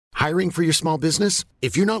Hiring for your small business?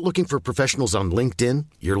 If you're not looking for professionals on LinkedIn,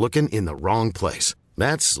 you're looking in the wrong place.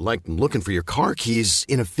 That's like looking for your car keys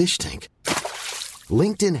in a fish tank.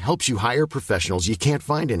 LinkedIn helps you hire professionals you can't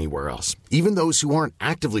find anywhere else, even those who aren't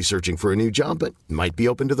actively searching for a new job but might be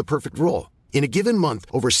open to the perfect role. In a given month,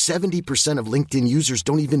 over 70% of LinkedIn users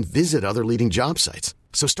don't even visit other leading job sites.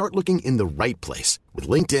 So start looking in the right place. With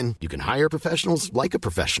LinkedIn, you can hire professionals like a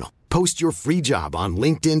professional. Post your free job on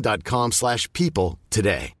linkedin.com/people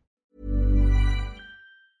today.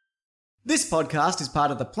 This podcast is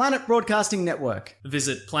part of the Planet Broadcasting Network.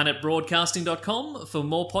 Visit planetbroadcasting.com for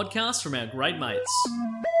more podcasts from our great mates.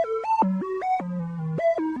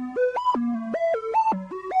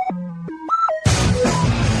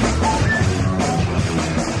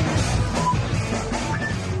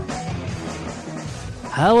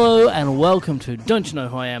 Hello and welcome to Don't You Know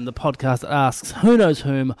Who I Am, the podcast that asks who knows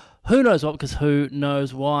whom, who knows what, because who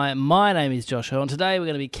knows why. My name is Josh Hill, and today we're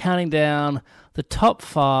going to be counting down the top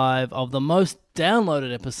 5 of the most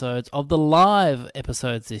downloaded episodes of the live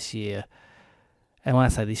episodes this year. And when I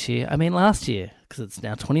say this year, I mean last year, because it's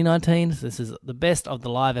now 2019, so this is the best of the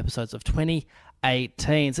live episodes of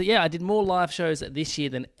 2018. So yeah, I did more live shows this year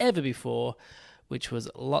than ever before, which was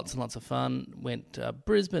lots and lots of fun. Went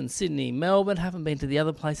Brisbane, Sydney, Melbourne. Haven't been to the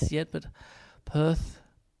other places yet, but Perth,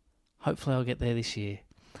 hopefully I'll get there this year.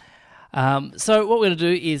 So what we're going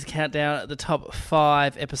to do is count down the top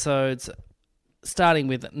 5 episodes, starting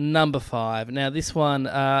with number 5. Now, this one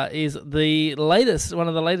is the latest, one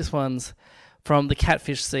of the latest ones from the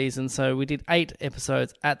Catfish season. So we did 8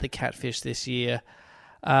 episodes at the Catfish this year.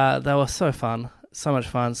 They were so fun. So much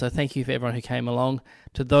fun. So thank you for everyone who came along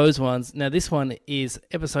to those ones. Now this one is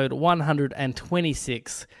episode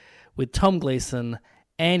 126 with Tom Gleeson,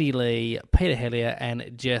 Andy Lee, Peter Hellier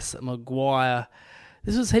and Jess Maguire.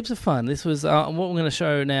 This was heaps of fun. This was what we're going to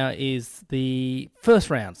show now is the first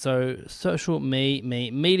round. So social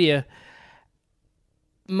media,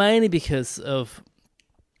 mainly because of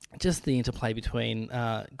just the interplay between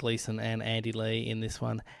Gleeson and Andy Lee in this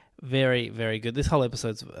one. Very, very good. This whole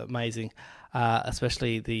episode's amazing,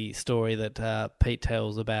 especially the story that Pete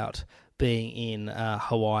tells about being in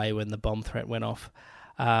Hawaii when the bomb threat went off.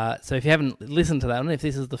 So if you haven't listened to that, and if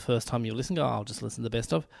this is the first time you listen, I'll just listen to the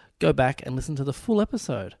best of, go back and listen to the full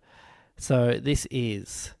episode. So this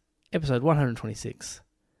is episode 126,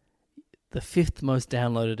 the 5th most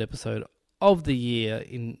downloaded episode of the year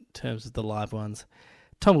in terms of the live ones.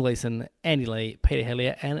 Tom Gleeson, Andy Lee, Peter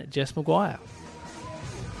Hellier, and Jess Maguire.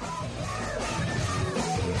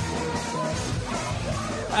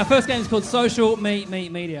 Our first game is called Social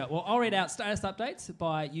Media. Well, I'll read out status updates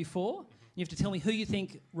by you 4. You have to tell me who you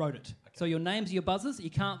think wrote it. Okay. So your names are your buzzers. You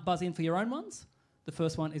can't buzz in for your own ones. The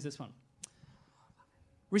first one is this one.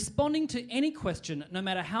 Responding to any question, no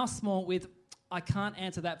matter how small, with "I can't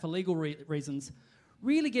answer that for legal reasons,"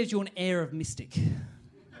 really gives you an air of mystic.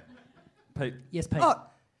 Pete. Yes, Pete. Oh.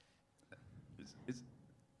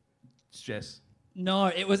 It's Jess. No,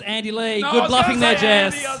 it was Andy Lee. No, Good bluffing there,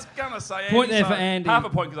 Jess. Andy, I was going to say Andy. Point there for Andy. Half a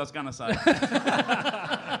point because I was going to say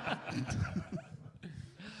it.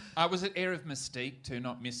 Was it Air of Mystique too,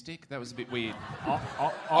 not Mystic? That was a bit weird.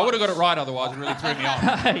 I would have got it right otherwise. It really threw me off.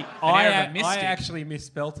 Hey, I actually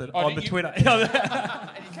misspelt it on the Twitter.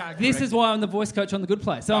 This is why I'm the voice coach on The Good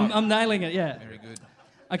Place. So I'm nailing it, yeah. Very good.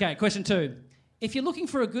 Okay, question 2. If you're looking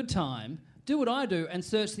for a good time, do what I do and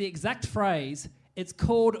search the exact phrase "It's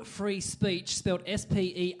called free speech," spelled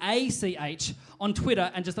SPEACH, on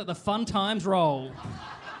Twitter, and just let the fun times roll.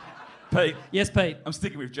 Pete. Yes, Pete. I'm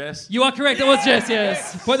sticking with Jess. You are correct. It was Jess,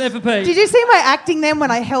 yes. Point there for Pete. Did you see my acting then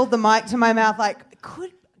when I held the mic to my mouth like,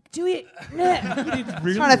 could do it?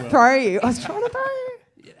 Really trying to throw you. I was trying to throw you.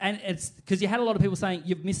 And it's because you had a lot of people saying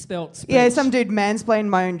you've misspelt speech. Yeah, some dude mansplained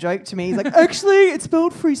my own joke to me. He's like, actually, it's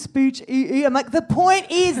spelled free speech, EE. I'm like, the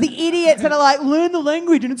point is the idiots that are like, learn the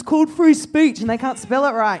language and it's called free speech and they can't spell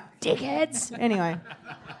it right. Dickheads. Anyway.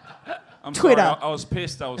 I'm Twitter. Sorry, I was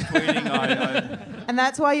pissed. I was tweeting. And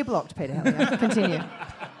that's why you blocked Peter Hellier. Continue.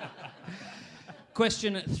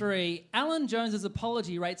 Question 3. Alan Jones's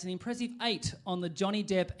apology rates an impressive 8 on the Johnny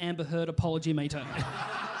Depp Amber Heard apology meter.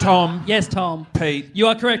 Tom. Yes, Tom. Pete. You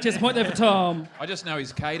are correct. Just a point there for Tom. I just know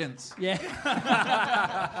his cadence. Yeah.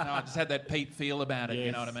 No, I just had that Pete feel about it, Yes.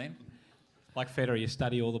 You know what I mean? Like Federer, you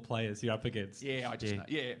study all the players you're up against. Yeah, I just know.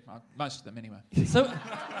 Yeah, most of them anyway.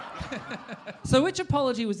 So which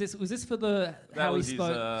apology was this? Was this for the That how was he his,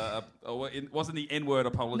 spoke? it wasn't the N-word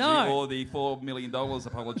apology No. or the $4 million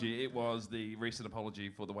apology. It was the recent apology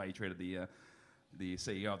for the way he treated the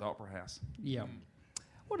CEO of the Opera House. Yeah.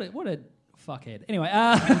 What a fuckhead. Anyway,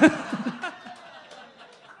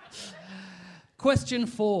 question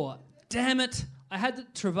 4. Damn it, I had the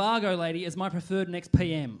Trivago lady as my preferred next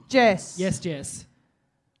PM. Jess. Yes, Jess.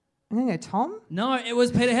 I'm going to go Tom. No, it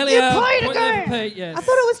was Peter Hellier. You played Point there for Pete, yes. I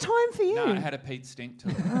thought it was time for you. No, it had a Pete stink to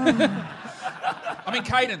it. I mean,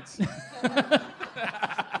 cadence. Do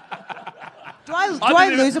I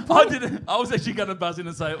lose a point? I was actually going to buzz in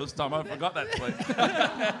and say it was Tom. I forgot that point.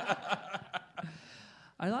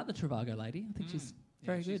 I like the Trivago lady. I think she's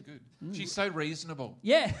very she's good. She's so reasonable.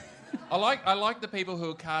 Yeah. I like the people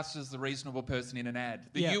who are cast as the reasonable person in an ad.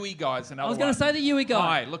 The Yui guy's another I was one. going to say the Yui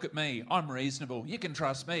guy. Hi, look at me. I'm reasonable. You can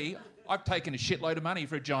trust me. I've taken a shitload of money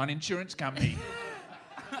for a giant insurance company.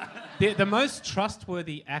 The most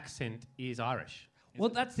trustworthy accent is Irish. Well,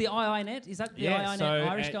 that's the IINet. Is that the IINet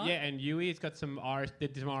Irish guy? Yeah, and Yui has got some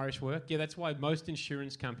did some Irish work. Yeah, that's why most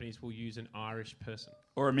insurance companies will use an Irish person.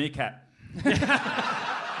 Or a meerkat.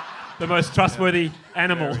 The most trustworthy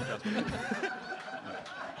animal.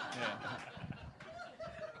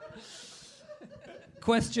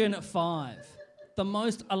 Question 5. The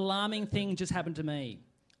most alarming thing just happened to me.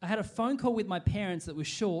 I had a phone call with my parents that was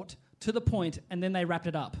short, to the point, and then they wrapped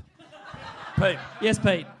it up. Pete. Yes,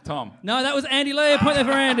 Pete. Tom. No, that was Andy Lee. Point there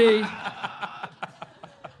for Andy.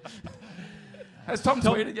 Has Tom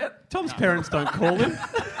tweeted yet? Tom's parents don't call him.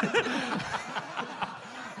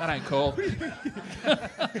 That ain't cool.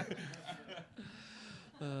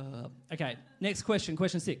 Okay, next question.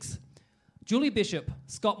 Question 6. Julie Bishop,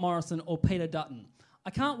 Scott Morrison, or Peter Dutton? I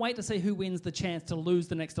can't wait to see who wins the chance to lose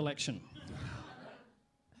the next election.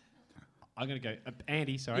 I'm going to go...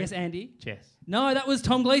 Andy, sorry. Yes, Andy. Jess. No, that was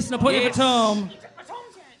Tom Gleeson. A point there for Tom.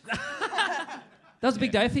 That was a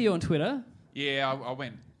big day for you on Twitter. Yeah,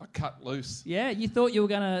 I cut loose. Yeah, you thought you were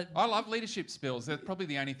going to... I love leadership spills. They're probably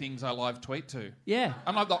the only things I live tweet to. Yeah.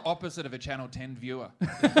 I'm like the opposite of a Channel 10 viewer.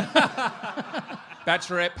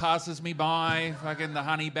 Bachelorette passes me by, fucking the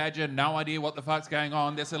honey badger, no idea what the fuck's going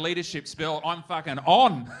on. There's a leadership spill, I'm fucking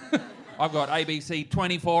on. I've got ABC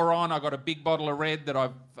 24 on, I've got a big bottle of red that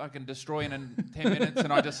I fucking destroy in 10 minutes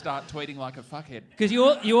and I just start tweeting like a fuckhead. Because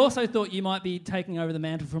you also thought you might be taking over the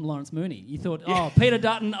mantle from Lawrence Mooney. You thought, Peter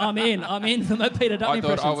Dutton, I'm in for my Peter Dutton I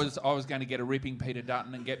thought impressions. I was going to get a ripping Peter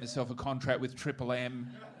Dutton and get myself a contract with Triple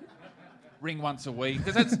M. Ring once a week.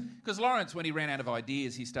 Because Lawrence, when he ran out of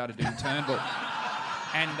ideas, he started doing Turnbull.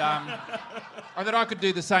 And I thought I could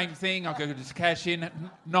do the same thing. I could just cash in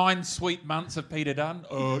 9 sweet months of Peter Dunn.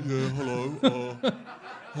 Yeah, hello.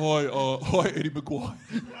 Hi, Eddie Maguire.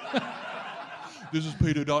 This is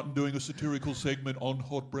Peter Dutton doing a satirical segment on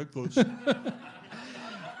Hot Breakfast.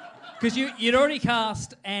 Because you'd already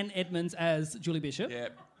cast Anne Edmonds as Julie Bishop. Yeah.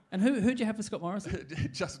 And who'd you have for Scott Morrison?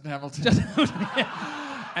 Justin Hamilton.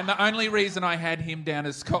 And the only reason I had him down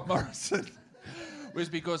as Scott Morrison was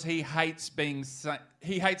because he hates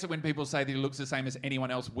it when people say that he looks the same as anyone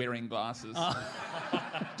else wearing glasses,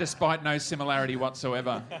 despite no similarity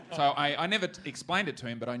whatsoever. So I never explained it to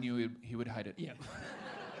him, but I knew he would hate it. Yeah.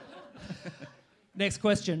 Next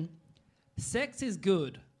question. Sex is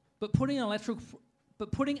good, but putting an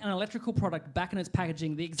electrical product back in its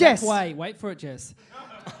packaging the exact way. Wait for it, Jess.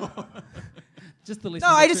 Just the list. No,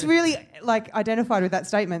 I just really identified with that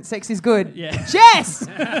statement. Sex is good. Yeah. Jess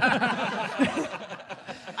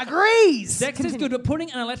agrees. Sex is good, but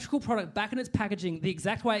putting an electrical product back in its packaging the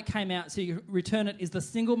exact way it came out so you return it is the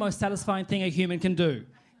single most satisfying thing a human can do.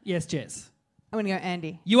 Yes, Jess. I'm going to go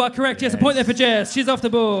Andy. You are correct. Yes, a point there for Jess. She's off the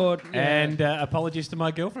board. Yeah. And apologies to my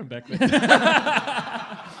girlfriend back then.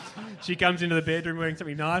 She comes into the bedroom wearing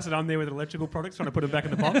something nice and I'm there with electrical products trying to put them back in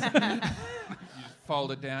the box.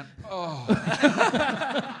 Fold it down. Oh.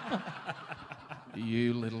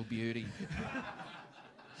 You little beauty.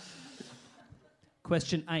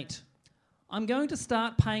 Question 8. I'm going to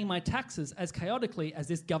start paying my taxes as chaotically as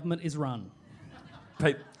this government is run.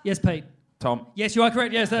 Pete. Yes, Pete. Tom. Yes, you are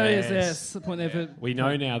correct. Yes, there is. Yes. The point there for... We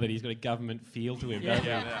know now that he's got a government feel to him, don't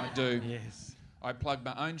we? I do. Yes. I plug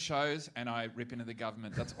my own shows and I rip into the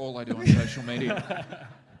government. That's all I do on social media.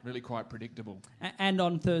 Really quite predictable. And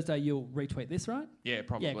on Thursday you'll retweet this, right? Yeah,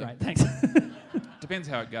 probably. Yeah, great. Thanks. Depends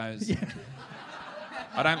how it goes. Yeah.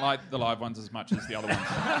 I don't like the live ones as much as the other ones.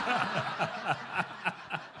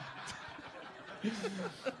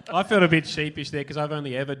 I felt a bit sheepish there because I've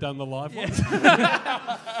only ever done the live ones.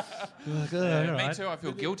 Me too. I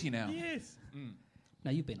feel guilty now. Yes. Mm. No,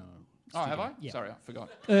 you've been on it. Oh, have I? Yeah. Sorry, I forgot.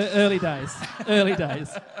 Early days. Early days.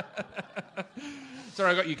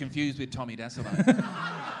 Sorry, I got you confused with Tommy Dassler.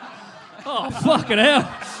 Oh, fucking hell.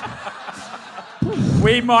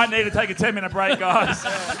 We might need to take a 10-minute break, guys.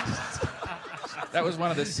 That was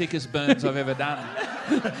one of the sickest burns I've ever done.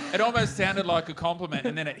 It almost sounded like a compliment,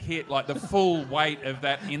 and then it hit like the full weight of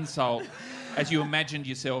that insult as you imagined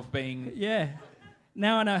yourself being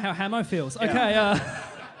Now I know how Hamo feels. Okay.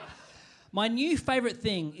 My new favourite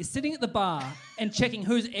thing is sitting at the bar and checking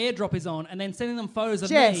whose airdrop is on and then sending them photos of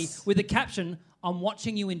me Jess. with the caption, "I'm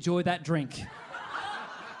watching you enjoy that drink."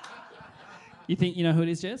 You think you know who it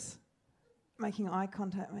is, Jess? Making eye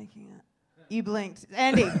contact, making it. You blinked.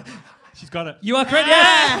 Andy. She's got it. You are correct.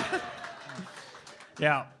 Yeah.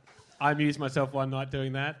 Yeah. I amused myself one night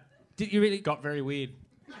doing that. Did you really? Got very weird.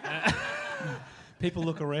 People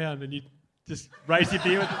look around and you just raise your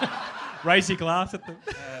beer, raise your glass at them.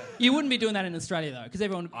 You wouldn't be doing that in Australia though, because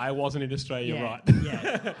everyone. I wasn't in Australia, Yeah, right?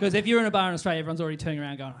 Yeah. Because if you're in a bar in Australia, everyone's already turning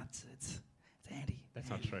around going, "It's Andy." That's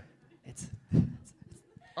not true. It's.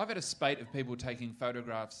 I've had a spate of people taking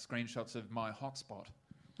photographs, screenshots of my hotspot.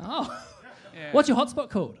 Oh. Yeah. What's your hotspot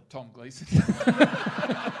called? Tom Gleeson.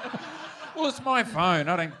 Well, it's my phone.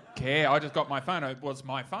 I don't care. I just got my phone. It was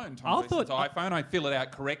my phone, Tom Gleeson's iPhone. I fill it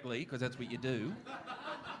out correctly because that's what you do.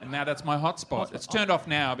 And now that's my hotspot. It's turned off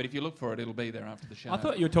now, but if you look for it, it'll be there after the show. I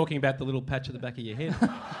thought you were talking about the little patch at the back of your head.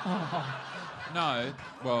 No.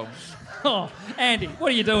 Well, Oh, Andy,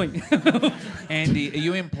 what are you doing? Andy, are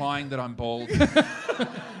you implying that I'm bald?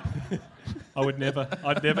 I'd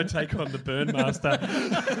never take on the Burn Master.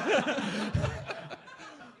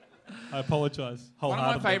 I apologise One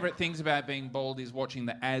wholeheartedly. of my favourite things about being bald is watching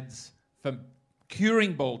the ads for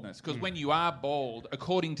curing baldness. Because when you are bald,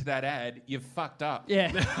 according to that ad, you've fucked up.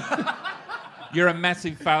 Yeah. You're a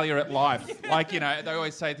massive failure at life. Like, you know, they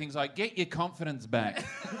always say things like, get your confidence back.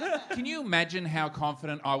 Can you imagine how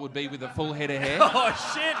confident I would be with a full head of hair?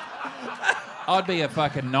 Oh, shit! I'd be a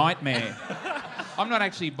fucking nightmare. I'm not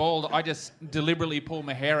actually bald. I just deliberately pull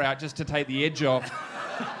my hair out just to take the edge off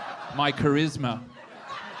my charisma.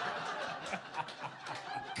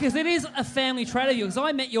 Because it is a family trait of yours. Because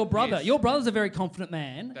I met your brother. Yes. Your brother's a very confident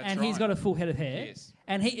man, That's and he's right. got a full head of hair. Yes.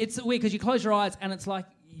 And it's weird because you close your eyes and it's like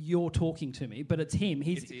you're talking to me, but it's him.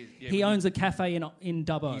 He yeah, owns a cafe in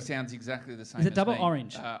Dubbo. He sounds exactly the same Is it as Dubbo? me.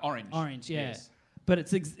 Orange? Orange. Orange, yeah. Yes. But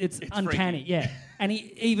it's uncanny, freaky. yeah. And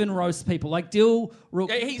he even roasts people like Dill.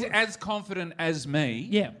 Yeah, he's as confident as me,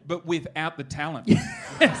 Yeah. but without the talent,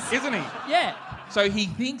 Yes. isn't he? Yeah. So he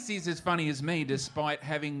thinks he's as funny as me despite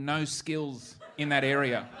having no skills in that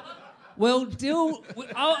area. Well, Dill.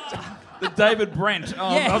 The David Brent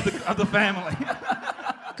Yeah. of the family.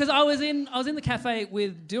 Because I was in the cafe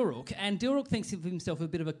with Dilrook, and Dilrook thinks of himself a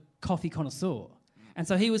bit of a coffee connoisseur. And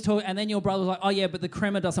so he was talking, and then your brother was like, "Oh yeah, but the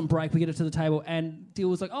crema doesn't break. We get it to the table." And Dill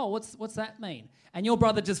was like, "Oh, what's that mean?" And your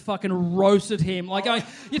brother just fucking roasted him, like going,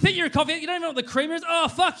 "You think you're a coffee? You don't even know what the crema is? Oh,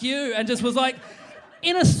 fuck you!" And just was like,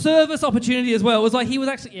 in a service opportunity as well. It was like he was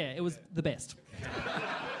actually, it was the best.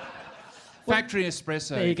 Factory Espresso,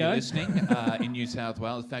 There you if you're go. listening, in New South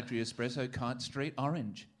Wales. Factory Espresso, Kite Street,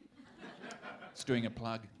 Orange. It's doing a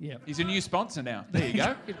plug. Yeah. He's a new sponsor now. There you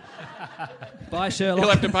go. Bye, Sherlock. He'll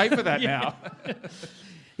have to pay for that now.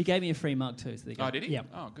 He gave me a free mug too. So there you go. Oh, did he? Yeah.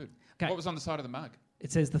 Oh, good. Okay. What was on the side of the mug?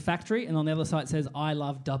 It says the factory, and on the other side it says "I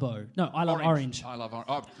love Dubbo." No, I love Orange. I love Orange.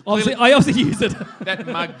 Oh, Obviously, clearly I also use it. that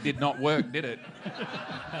mug did not work, did it?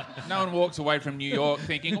 No one walks away from New York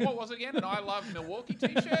thinking, what was it again? An I love Milwaukee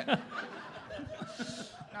t-shirt? No,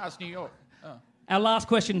 it's New York. Oh. Our last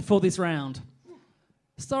question for this round.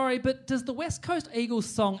 Sorry, but does the West Coast Eagles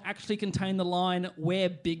song actually contain the line "We're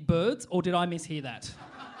big birds," or did I mishear that?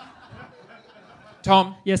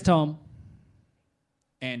 Tom. Yes, Tom.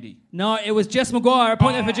 Andy. No, it was Jess McGuire. A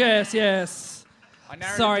point there for Jess. Yes. I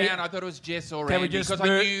narrowed Sorry. it down. I thought it was Jess or Can Andy we just because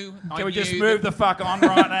move, I knew just move the fuck on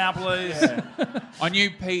right now, please? I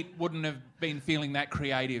knew Pete wouldn't have been feeling that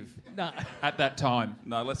creative No. at that time.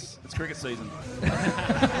 No, it's cricket season.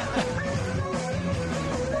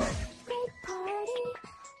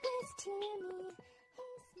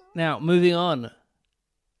 Now, moving on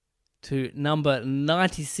to number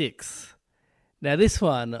 96. Now, this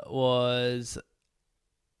one was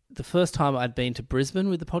the first time I'd been to Brisbane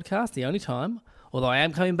with the podcast, the only time, although I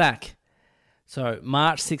am coming back. So,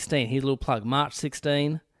 March 16, here's a little plug. March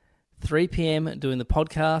 16, 3 p.m, doing the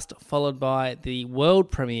podcast, followed by the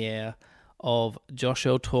world premiere of Josh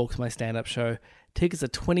Earl Talks, my stand-up show. Tickets are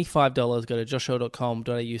 $25. Go to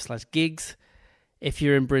joshearl.com.au/gigs if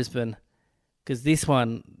you're in Brisbane. Because this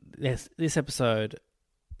one, this episode,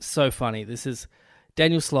 so funny. This is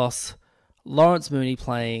Daniel Sloss, Lawrence Mooney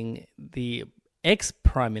playing the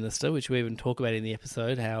ex-Prime Minister, which we even talk about in the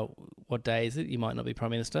episode, what day is it? You might not be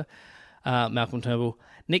Prime Minister. Malcolm Turnbull,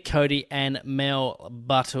 Nick Cody, and Mel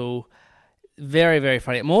Buttle. Very, very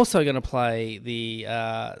funny. I'm also going to play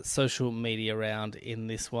the social media round in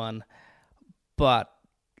this one. But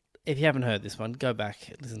if you haven't heard this one, go back,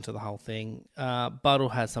 listen to the whole thing. Buttle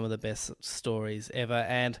has some of the best stories ever.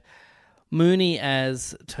 And Mooney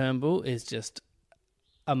as Turnbull is just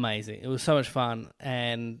amazing. It was so much fun.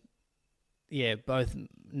 And, yeah, both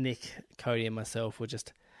Nick, Cody and myself were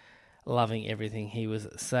just loving everything he was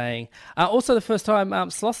saying. Also, the first time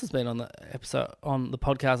Sloss has been on the episode on the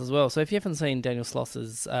podcast as well. So if you haven't seen Daniel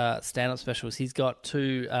Sloss's stand-up specials, he's got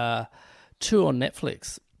two on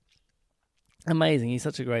Netflix. Amazing. He's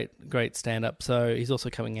such a great stand-up. So he's also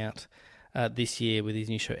coming out this year with his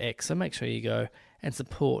new show X. So make sure you go and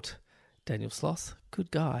support Daniel Sloss. Good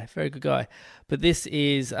guy. Very good guy. But this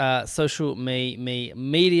is Social Me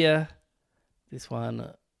Media. This one,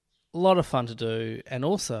 a lot of fun to do. And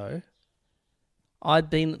also, I'd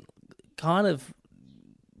been kind of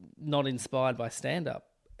not inspired by stand-up.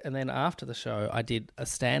 And then after the show, I did a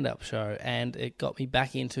stand-up show, and it got me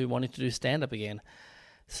back into wanting to do stand-up again.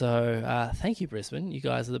 So thank you, Brisbane. You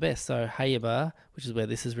guys are the best. So Hey Ya Bar, which is where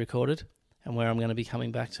this is recorded and where I'm going to be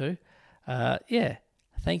coming back to. Yeah,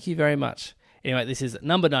 thank you very much. Anyway, this is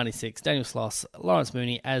number 96, Daniel Sloss, Lawrence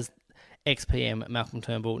Mooney as XPM, Malcolm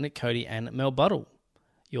Turnbull, Nick Cody and Mel Buddle.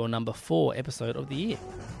 Your number 4 episode of the year.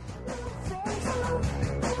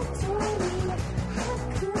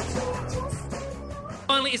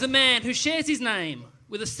 Finally is a man who shares his name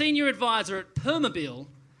with a senior advisor at Permobil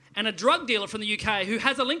and a drug dealer from the UK who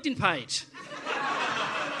has a LinkedIn page.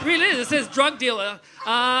 It really is. It says drug dealer.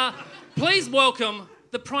 Please welcome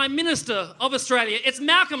the Prime Minister of Australia. It's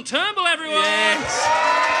Malcolm Turnbull, everyone. Yes.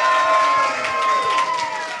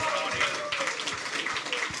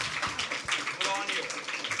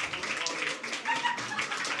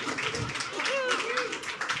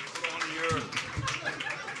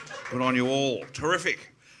 Good on you all.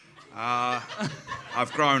 Terrific.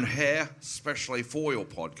 I've grown hair, especially for your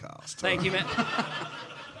podcast. Thank you, Matt.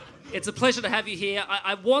 It's a pleasure to have you here.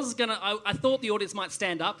 I thought the audience might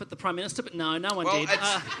stand up at the Prime Minister, but no one did.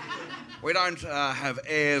 We don't have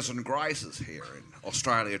airs and graces here in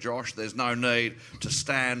Australia, Josh. There's no need to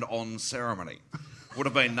stand on ceremony. Would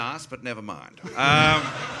have been nice, but never mind.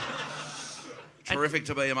 Terrific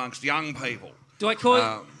to be amongst young people. Do I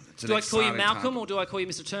call you Malcolm or do I call you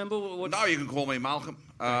Mr. Turnbull? No, you can call me Malcolm.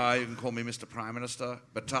 You can call me Mr. Prime Minister,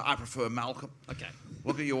 but I prefer Malcolm. Okay.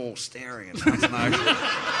 Look at you all staring at fascination.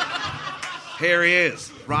 Here he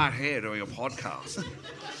is, right here, doing a podcast.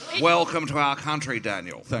 Welcome to our country,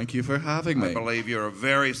 Daniel. Thank you for having me. I believe you're a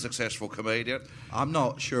very successful comedian. I'm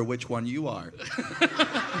not sure which one you are.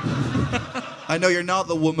 I know you're not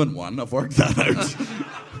the woman one. I've worked that out.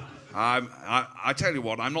 I tell you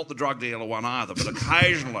what, I'm not the drug dealer one either, but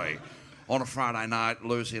occasionally on a Friday night,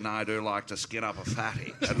 Lucy and I do like to skin up a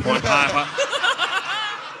fatty at Point Piper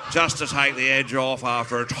just to take the edge off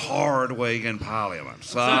after a torrid week in Parliament.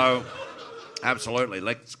 So, absolutely,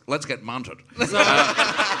 let's get munted.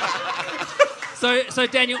 So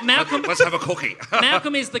Daniel, Malcolm... Let's have a cookie.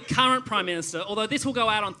 Malcolm is the current Prime Minister, although this will go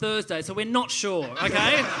out on Thursday, so we're not sure,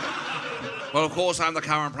 okay? Well, of course, I'm the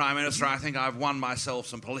current Prime Minister. I think I've won myself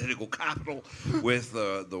some political capital with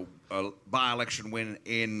the by-election win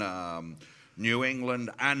in New England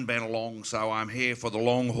and Bennelong, so I'm here for the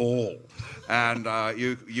long haul. And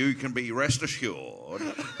you can be rest assured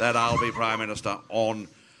that I'll be Prime Minister on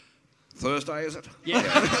Thursday, is it? Yeah.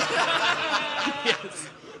 Yes.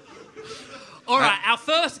 All right, our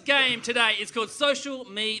first game today is called Social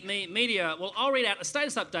Media. Well, I'll read out a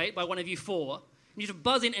status update by one of you four. You have to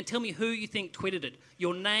buzz in and tell me who you think tweeted it.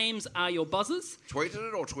 Your names are your buzzers. Tweeted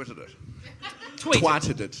it or twittered it?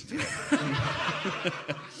 Twatted it.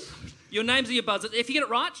 Your names are your buzzers. If you get it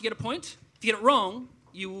right, you get a point. If you get it wrong,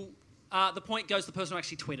 the point goes to the person who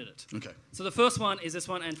actually tweeted it. Okay. So the first one is this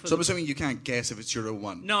one. So I'm assuming you can't guess if it's your own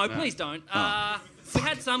one? No, please don't. We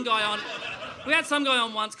had some guy on... We had some guy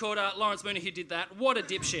on once called Lawrence Mooney who did that. What a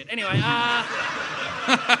dipshit. Anyway,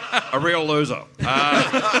 a real loser.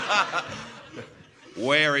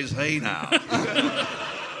 Where is he now?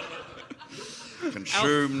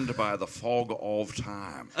 Consumed by the fog of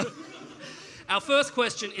time. Our first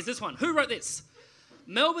question is this one. Who wrote this?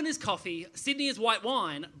 Melbourne is coffee, Sydney is white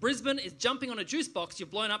wine, Brisbane is jumping on a juice box you've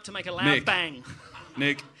blown up to make a loud bang.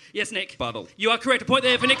 Nick. Yes, Nick. Buddle. You are correct. A point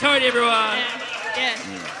there for Nick Cody, everyone. Yeah.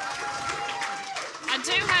 I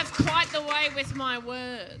do have quite the way with my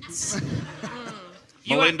words.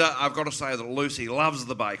 Melinda, I've got to say that Lucy loves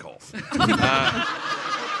the bake-off.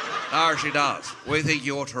 No, she does. We think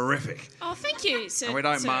you're terrific. Oh, thank you. And we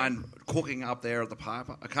don't mind cooking up there at the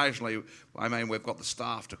Piper. Occasionally, I mean, we've got the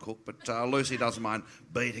staff to cook, but Lucy doesn't mind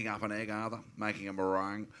beating up an egg either, making a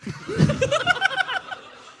meringue.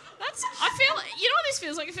 I feel, you know what this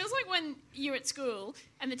feels like? It feels like when you're at school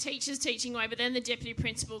and the teacher's teaching away, but then the deputy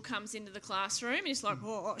principal comes into the classroom and he's like,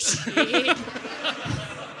 oh, shit.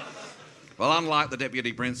 Well, unlike the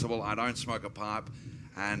deputy principal, I don't smoke a pipe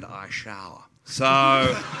and I shower.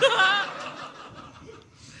 So...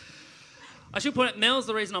 I should point out, Mel's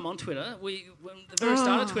the reason I'm on Twitter. When the very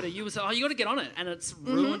start of Twitter, you was you got to get on it, and it's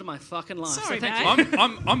ruined my fucking life. Sorry, so thank mate. you.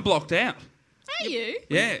 I'm blocked out. Are you?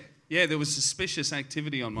 Yeah. Yeah, there was suspicious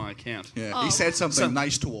activity on my account. Yeah, he said something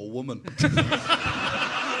nice to a woman.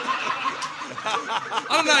 I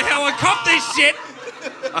don't know how I copped this shit.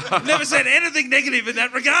 I've never said anything negative in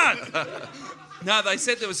that regard. No, they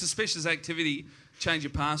said there was suspicious activity, change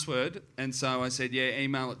your password. And so I said, yeah,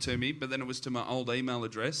 email it to me. But then it was to my old email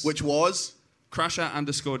address. Which was?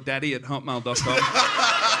 crusher_daddy@hotmail.com.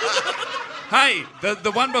 Hey,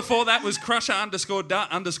 the one before that was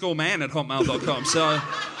crusher_man@hotmail.com. So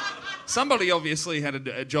somebody obviously had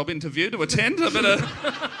a job interview to attend.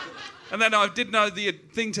 And then I did know the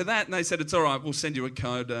thing to that, and they said, it's all right, we'll send you a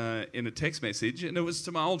code in a text message. And it was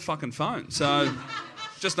to my old fucking phone. So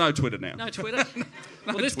just no Twitter now. No Twitter?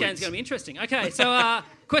 Well, this tweets. game's going to be interesting. Okay, so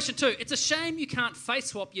question 2. It's a shame you can't face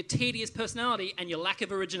swap your tedious personality and your lack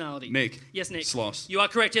of originality. Nick. Yes, Nick. Sloss. You are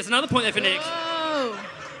correct. Yes, another point there for Nick. Oh.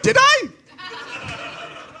 Did I?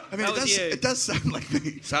 I mean, That was you. it does sound like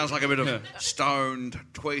me. Sounds like a bit of stoned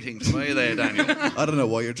tweeting to me there, Daniel. I don't know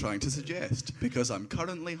what you're trying to suggest, because I'm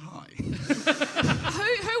currently high.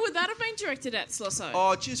 Who would that have been directed at, Slosso?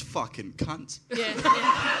 Oh, just fucking cunts. Yeah.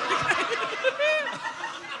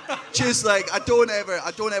 Just like I don't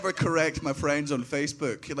ever correct my friends on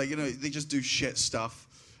Facebook. Like, you know, they just do shit stuff,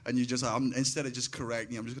 and you just instead of just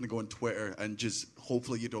correcting, I'm just gonna go on Twitter and just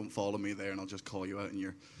hopefully you don't follow me there, and I'll just call you out in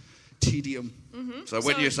your tedium. Mm-hmm. So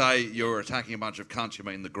when you say you're attacking a bunch of cunts, you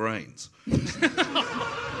mean the Greens.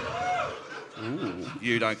 Ooh.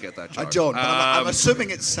 You don't get that joke. I don't, but I'm assuming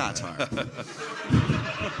it's satire.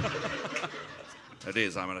 It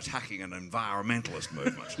is. I'm attacking an environmentalist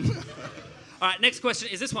movement. All right, next question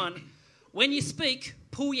is this one. When you speak,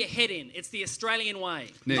 pull your head in. It's the Australian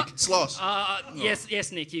way. Nick. Sloss.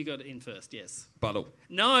 Yes, Nick, you got it in first, yes. Buttle.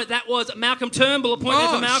 No, that was Malcolm Turnbull. A point there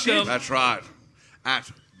for Malcolm. shit. That's right.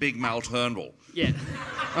 At Big Mal Turnbull. Yeah.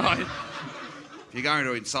 If you're going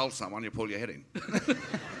to insult someone, you pull your head in.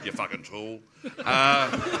 You fucking tool.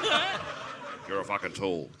 You're a fucking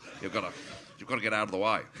tool. You've got to get out of the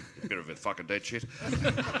way. You bit of a fucking dead shit.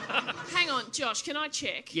 Hang on, Josh, can I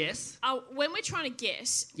check? Yes. When we're trying to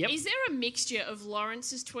guess, Yep. is there a mixture of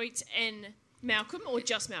Lawrence's tweets and Malcolm, or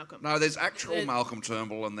just Malcolm? No, there's actual Malcolm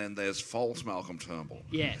Turnbull and then there's false Malcolm Turnbull.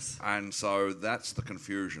 Yes. And so that's the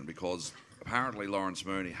confusion, because apparently Lawrence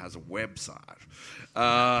Mooney has a website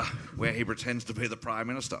where he pretends to be the Prime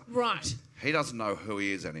Minister. Right. He doesn't know who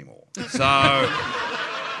he is anymore. So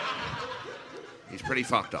he's pretty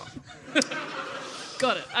fucked up.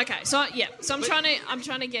 Got it. Okay. So I'm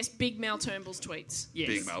trying to guess Big Mal Turnbull's tweets. Yes.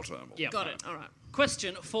 Big Mal Turnbull. Yep. Got it. All right.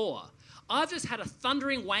 Question 4. I've just had a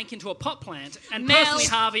thundering wank into a pot plant, and Mel. personally,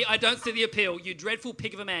 Harvey, I don't see the appeal. You dreadful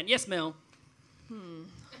pig of a man. Yes, Mel. I'm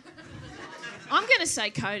going to say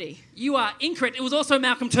Cody. You are incorrect. It was also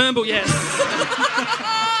Malcolm Turnbull, yes.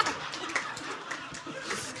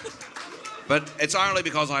 But it's only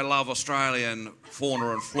because I love Australian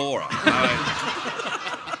fauna and flora.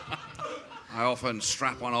 I often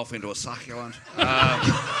strap one off into a succulent.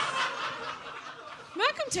 Malcolm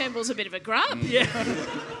Turnbull's a bit of a grub. Yeah.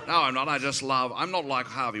 No, I'm not. I'm not like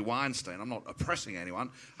Harvey Weinstein. I'm not oppressing anyone.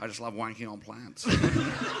 I just love wanking on plants.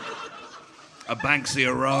 A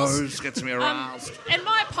Banksia rose gets me aroused. And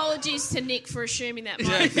my apologies to Nick for assuming that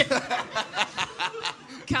might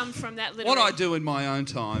come from that little... What I do in my own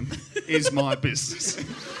time is my business.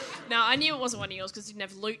 No, I knew it wasn't one of yours because you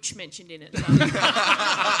didn't have Looch mentioned in it.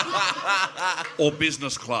 Or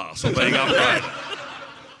business class, or being upgraded.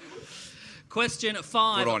 Question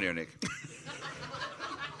 5. Good on you, Nick.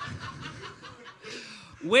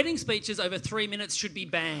 Wedding speeches over 3 minutes should be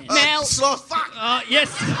banned. Mel. Sloth, fuck!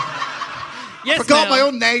 Yes. Yes, Forgot Mel. my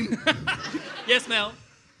own name. Yes, Mel.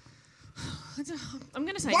 I'm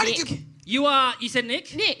going to say Why Nick. did you... You said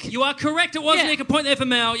Nick? Nick. You are correct. It was Yeah. Nick. A point there for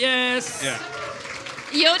Mel. Yes. Yeah.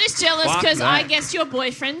 You're just jealous Fuck because I that. guessed your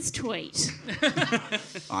boyfriend's tweet.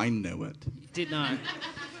 I knew it. Did know.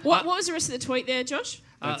 What was the rest of the tweet there, Josh?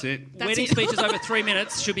 That's it. Wedding speeches over 3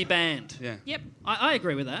 minutes should be banned. Yeah. Yep. I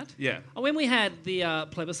agree with that. Yeah. When we had the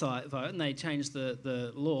plebiscite vote and they changed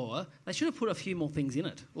the law, they should have put a few more things in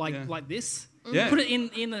it, like this. Yeah. Put it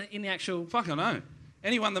in the actual. Fuck, I know.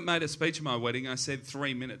 Anyone that made a speech at my wedding, I said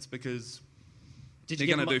 3 minutes because Did they're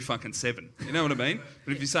you going to give do fucking 7. You know what I mean?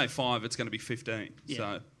 But if you say 5, it's going to be 15. Yeah.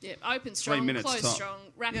 So Yeah, open strong, minutes close top. strong,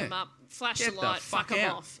 wrap Yeah. them up, flash Get the the light, fuck fuck them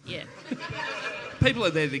out. off. Yeah. people are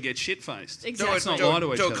there to get shit-faced. Exactly. Let's not do lie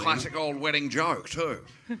to each a other. classic old wedding joke, too.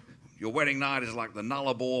 Your wedding night is like the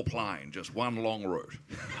Nullarbor plane, just one long route.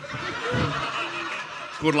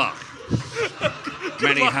 Good luck.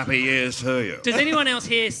 Many happy years to you. Does anyone else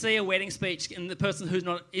here see a wedding speech and the person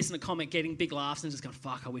isn't a comic getting big laughs and just going,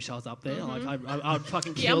 fuck, I wish I was up there. Like, I would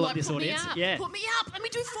fucking kill up this audience. Yeah. Put me up. Let me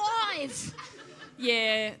do 5.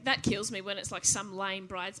 Yeah, that kills me when it's like some lame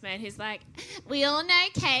bridesmaid who's like, we all know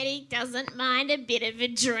Katie doesn't mind a bit of a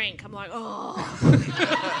drink. I'm like, oh.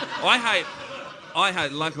 I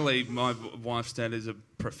hate, luckily my wife's dad is a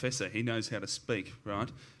professor. He knows how to speak, right?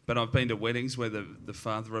 But I've been to weddings where the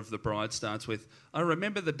father of the bride starts with, I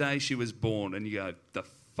remember the day she was born, and you go, the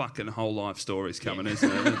fucking whole life story's coming,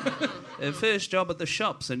 isn't it? Her first job at the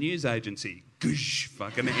shop's a news agency. Goosh,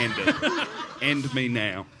 fucking end it. End me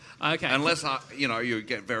now. Okay. Unless, you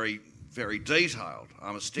get very, very detailed.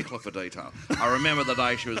 I'm a stickler for detail. I remember the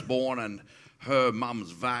day she was born and her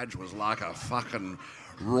mum's vag was like a fucking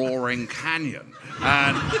roaring canyon.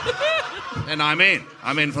 And I'm in.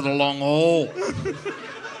 I'm in for the long haul.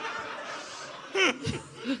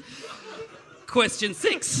 Question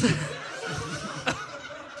 6.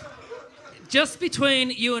 Just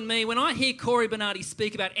between you and me, when I hear Corey Bernardi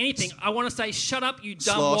speak about anything, I want to say, shut up, you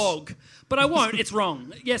dumb Sloss. wog. But I won't. It's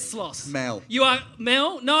wrong. Yes, Sloss. Mel. You are...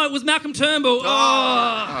 Mel? No, it was Malcolm Turnbull.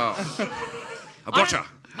 Oh. I've gotcha.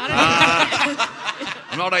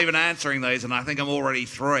 I'm not even answering these, and I think I'm already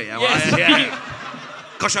 3. Am Yes. I? Yeah.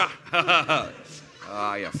 Gotcha.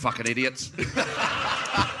 You fucking idiots.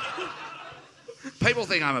 People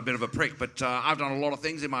think I'm a bit of a prick, but I've done a lot of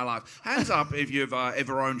things in my life. Hands up if you've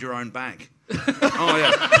ever owned your own bank. Oh,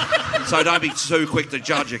 yeah. So don't be too quick to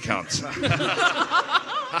judge a cunt.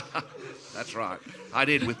 That's right. I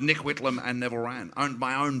did with Nick Whitlam and Neville Wran. Owned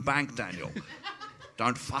my own bank, Daniel.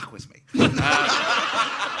 Don't fuck with me.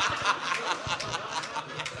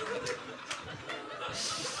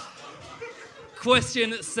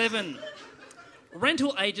 Question 7.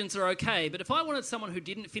 Rental agents are okay, but if I wanted someone who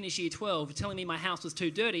didn't finish year 12 telling me my house was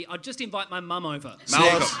too dirty, I'd just invite my mum over.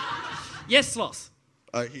 Malcolm. Yes, Sloss.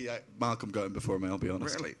 Malcolm got him before me, I'll be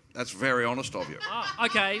honest. Really? That's very honest of you. Oh,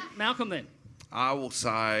 okay, Malcolm then. I will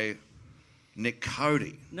say Nick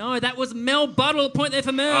Cody. No, that was Mel Buttle. Point there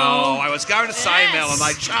for Mel. Oh, I was going to say Mel and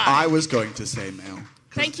they changed. I was going to say Mel.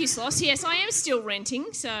 Thank you, Sloss. Yes, I am still renting,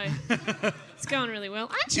 so it's going really well.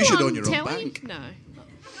 Aren't you, You should on own your own telly? bank.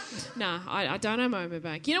 No, I don't own my own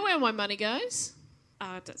bank. You know where my money goes?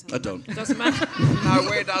 I don't. It doesn't matter. No,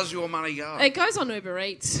 where does your money go? It goes on Uber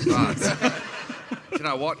Eats. Right. You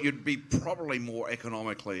know what? You'd be probably more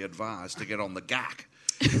economically advised to get on the GAC.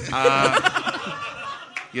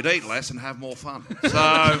 You'd eat less and have more fun. So.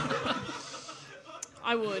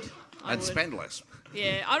 I would. And spend less.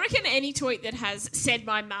 Yeah, I reckon any tweet that has said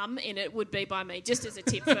my mum in it would be by me, just as a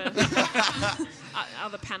tip for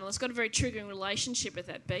other panellists. Got a very triggering relationship with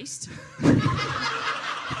that beast.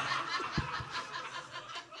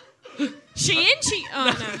 She in? She...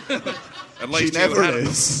 Oh, no. At least She never had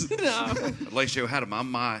is. No. At least you had a mum.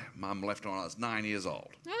 My mum left when I was 9 years old.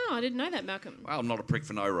 Oh, I didn't know that, Malcolm. Well, I'm not a prick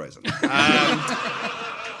for no reason.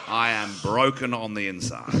 I am broken on the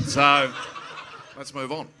inside. So, let's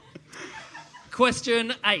move on.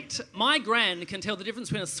 Question 8. My gran can tell the difference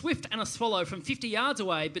between a swift and a swallow from 50 yards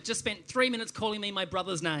away, but just spent 3 minutes calling me my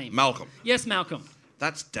brother's name. Malcolm. Yes, Malcolm.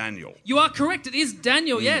 That's Daniel. You are correct. It is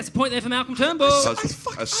Daniel. Yes. Point there for Malcolm Turnbull.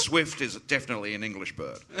 A swift is definitely an English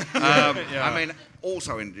bird. I mean,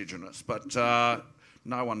 also indigenous, but no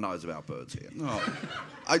one knows about birds here. No.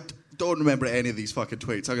 I don't remember any of these fucking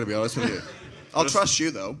tweets, I'm going to be honest with you. I'll trust you,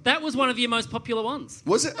 though. That was one of your most popular ones.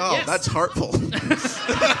 Was it? Oh, Yes. that's hurtful.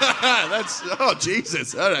 Oh,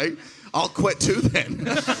 Jesus. All right. I'll quit too, then.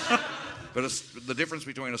 But the difference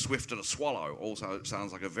between a swift and a swallow also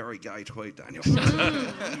sounds like a very gay tweet, Daniel.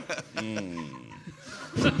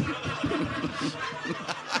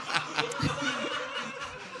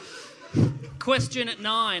 Question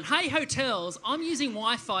 9. Hey, hotels, I'm using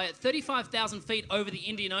Wi-Fi at 35,000 feet over the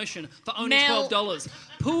Indian Ocean for only Mel. $12.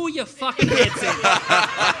 Pull your fucking heads in.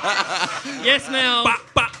 Yes, Mel.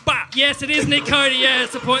 Yes, it is Nick Cody.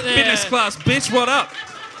 Yes, a point there. Business class, bitch, what up?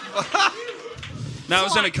 No, it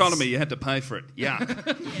was an Flights. economy. You had to pay for it. Yeah.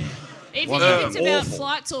 If What it's about awful.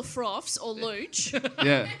 flights or froths or luge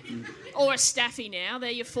Yeah. or a staffy now, they're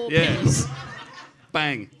your 4 Yeah. pillars.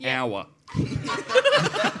 Bang. Yeah. Hour.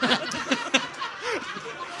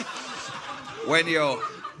 When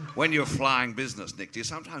you're flying business, Nick, do you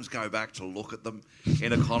sometimes go back to look at them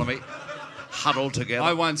in economy, huddled together?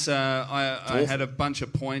 I once I had a bunch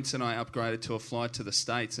of points and I upgraded to a flight to the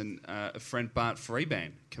States, and a friend, Bart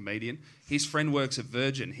Freeban, comedian, his friend works at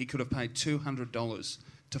Virgin. He could have paid $200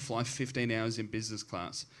 to fly 15 hours in business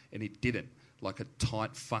class, and he didn't, like a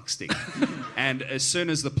tight fuckstick. And as soon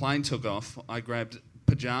as the plane took off, I grabbed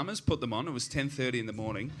pyjamas, put them on. It was 10:30 in the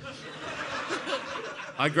morning.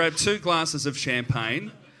 I grabbed 2 glasses of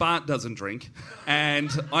champagne. Bart doesn't drink.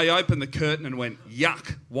 And I opened the curtain and went,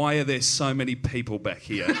 yuck, why are there so many people back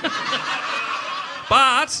here?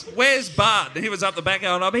 Bart, where's Bart? And he was up the back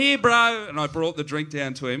going, I'm here, bro. And I brought the drink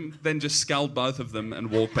down to him, then just sculled both of them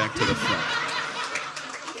and walked back to the front.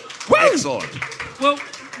 Excellent. Well,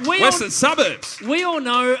 Western suburbs. We all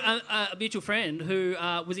know a mutual friend who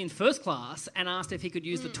was in first class and asked if he could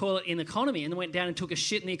use the toilet in economy, and then went down and took a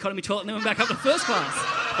shit in the economy toilet and then went back up to first class.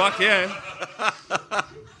 Fuck yeah.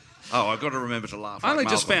 Oh, I've got to remember to laugh. I only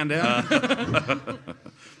like just Malcolm. found out.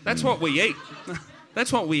 That's what we eat.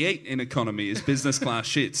 That's what we eat in economy is business class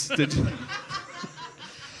shits. That's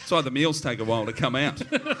why the meals take a while to come out.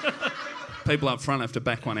 People up front have to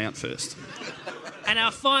back one out first. And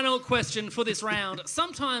our final question for this round.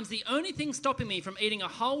 Sometimes the only thing stopping me from eating a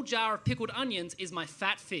whole jar of pickled onions is my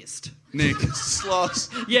fat fist. Nick. Sloss.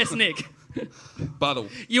 Yes, Nick. Buttle.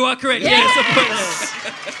 You are correct. Yes.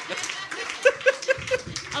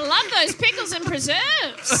 I love those pickles and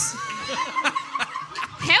preserves.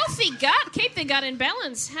 Healthy gut. Keep the gut in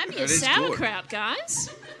balance. Have your It is sauerkraut,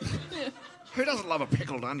 guys. Who doesn't love a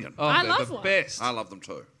pickled onion? Oh, I they're love the one. best. I love them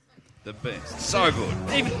too. The best. So good.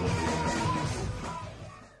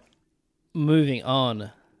 Moving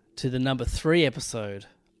on to the number 3 episode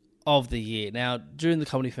of the year. Now, during the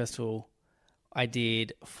Comedy Festival, I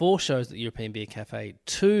did 4 shows at the European Beer Cafe,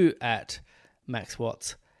 2 at Max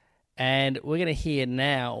Watts, and we're going to hear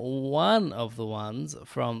now one of the ones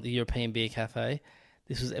from the European Beer Cafe.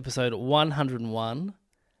 This was episode 101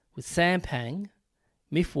 with Sam Pang,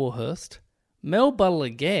 Miff Warhurst, Mel Buttle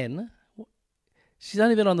again. She's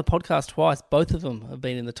only been on the podcast twice. Both of them have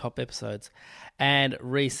been in the top episodes. And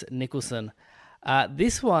Reese Nicholson.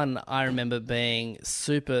 This one I remember being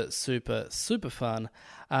super, super, super fun.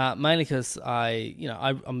 Mainly because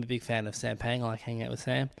I'm a big fan of Sam Pang. I like hanging out with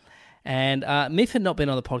Sam. And Miff had not been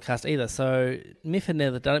on the podcast either. So Miff had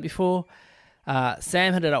never done it before.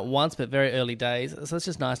 Sam had it up once, but very early days. So it's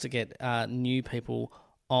just nice to get new people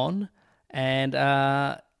on. And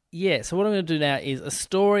so what I'm going to do now is a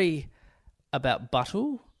story about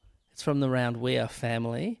Buttle. It's from the round We Are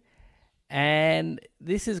Family. And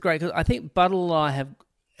this is great because I think Buttle and I have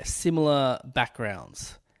similar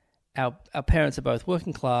backgrounds. Our parents are both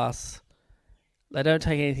working class. They don't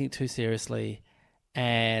take anything too seriously.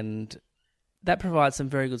 And that provides some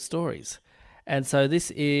very good stories. And so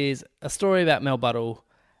this is a story about Mel Buttle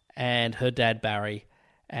and her dad Barry.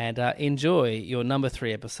 And enjoy your number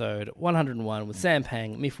 3 episode, 101, with Sam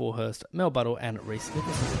Pang, Miff Warhurst, Mel Buttle, and Reese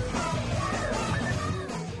Nicholson.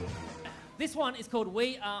 This one is called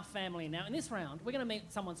We Are Family. Now, in this round, we're going to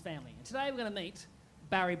meet someone's family. And today we're going to meet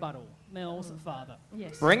Barry Buttle, Mel's father.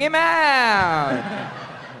 Yes. Bring him out!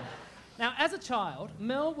 Now, as a child,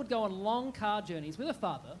 Mel would go on long car journeys with her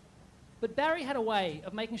father, but Barry had a way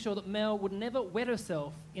of making sure that Mel would never wet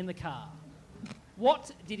herself in the car. What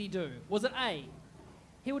did he do? Was it A,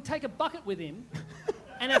 he would take a bucket with him,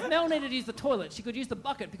 and if Mel needed to use the toilet, she could use the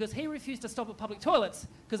bucket because he refused to stop at public toilets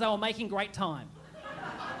because they were making great time?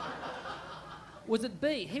 Was it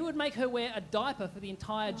B, he would make her wear a diaper for the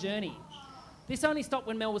entire journey? This only stopped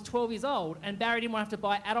when Mel was 12 years old and Barry didn't want to have to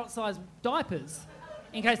buy adult-sized diapers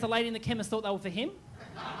in case the lady in the chemist thought they were for him.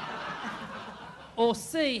 Or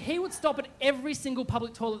C, he would stop at every single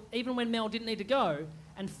public toilet, even when Mel didn't need to go,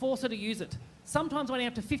 and force her to use it. Sometimes waiting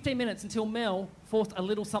up to 15 minutes until Mel forced a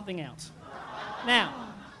little something out. Now,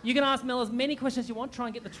 you can ask Mel as many questions as you want, try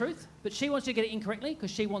and get the truth, but she wants you to get it incorrectly because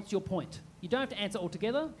she wants your point. You don't have to answer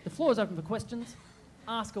altogether. The floor is open for questions.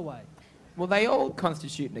 Ask away. Well, they all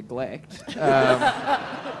constitute neglect.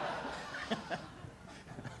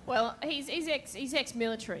 Well, he's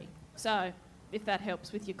ex-military, so if that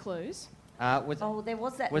helps with your clues. There was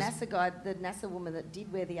that NASA guy, the NASA woman that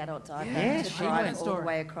did wear the adult diaper Yeah, to she drive went. all the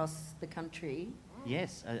way across the country.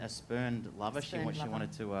 Yes, a spurned lover. She Spurned lover.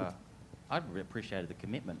 wanted to. I appreciated the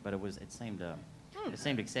commitment, but it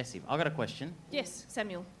seemed excessive. I got a question. Yes,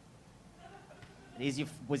 Samuel.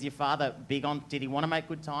 Was your father big on? Did he want to make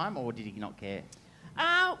good time, or did he not care?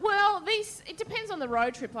 Well, it depends on the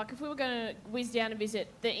road trip. Like, if we were going to whiz down and visit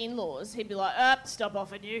the in-laws, he'd be like, stop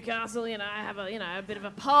off at Newcastle, have a bit of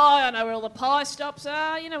a pie. I know where all the pie stops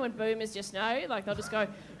are. When boomers just know. Like, they'll just go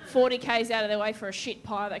 40 k's out of their way for a shit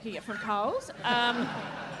pie they could get from Coles.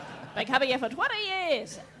 They cover you for 20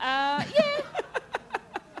 years.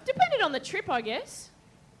 Depended on the trip, I guess.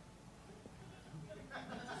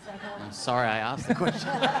 I'm sorry I asked the question.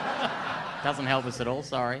 Doesn't help us at all,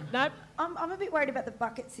 sorry. Nope. I'm a bit worried about the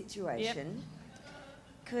bucket situation.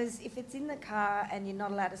 Because if it's in the car and you're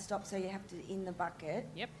not allowed to stop, so you have to in the bucket.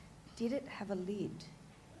 Yep. Did it have a lid?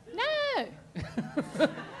 No.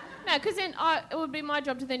 No, because then it would be my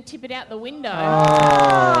job to then tip it out the window. And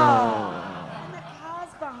the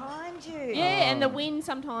car's behind you. Yeah, and the wind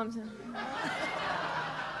sometimes.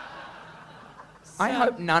 I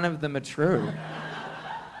hope none of them are true.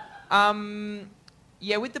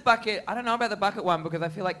 Yeah, with the bucket, I don't know about the bucket one because I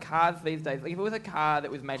feel like cars these days, like if it was a car that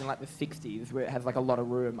was made in like the 60s where it has like a lot of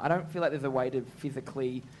room, I don't feel like there's a way to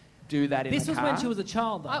physically do that in This the was car. when she was a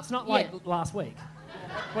child, though. It's not like last week.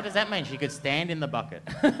 What does that mean? She could stand in the bucket.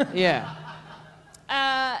 Yeah.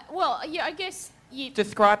 Well, yeah, I guess you...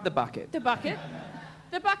 Describe the bucket. The bucket.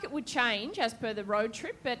 The bucket would change as per the road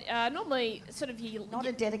trip, but normally sort of you... Not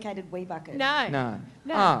a dedicated wee bucket. No. No.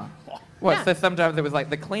 No. Oh. What, No. so sometimes it was like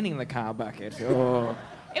the cleaning the car bucket or...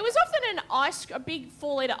 It was often a big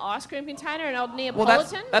 4-litre ice cream container, an old Well,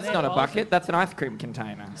 Neapolitan. that's not a bucket, that's an ice cream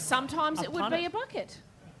container. Sometimes A it would punnet. be a bucket.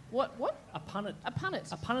 What? A punnet. A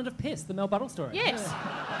punnet. A punnet of piss, the Mel Buttle story. Yes.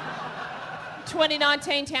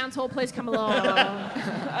 2019 Towns Hall, please come along.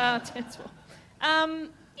 Towns Hall.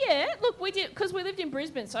 Yeah, look, we did, because we lived in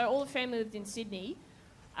Brisbane, so all the family lived in Sydney.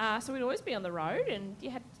 So we'd always be on the road, and you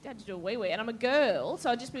had to do a wee-wee. And I'm a girl, so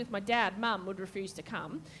I'd just be with my dad. Mum would refuse to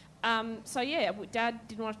come. So yeah, Dad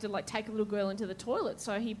didn't want to like take a little girl into the toilet,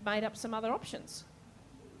 so he made up some other options.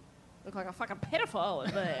 Look like a fucking pedophile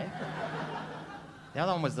in there. The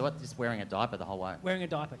other one was just wearing a diaper the whole way. Wearing a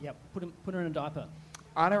diaper, yep. Put her in a diaper.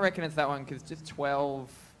 I don't reckon it's that one because just 12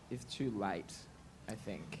 is too late, I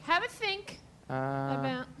think. Have a think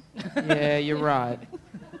about... Yeah, you're right.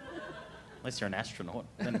 Unless you're an astronaut,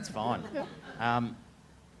 then it's fine. Yeah,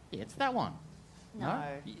 it's that one. No.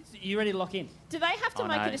 You ready to lock in? Do they have to Oh,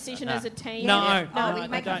 make no. a decision No. as a team? No, no,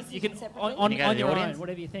 they don't. You can separately? on Can you go to the your audience? own,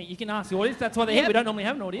 whatever you think. You can ask the audience. That's why they're here. Yep. We don't normally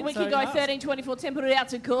have an audience. We so could go ask. 13, 24, 10, put it out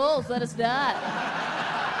to calls. Let us start.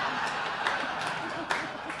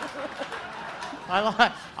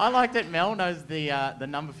 I like that Mel knows the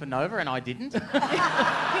number for Nova and I didn't.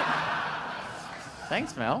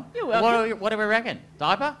 Thanks, Mel. You're welcome. What do we reckon?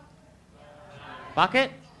 Diaper?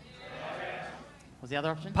 Bucket? What's the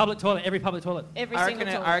other option? Public toilet. Every public toilet. Every I single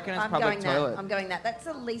reckon toilet. I reckon it's public toilet. I'm going that. That's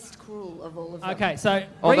the least cruel of all of them. Okay, so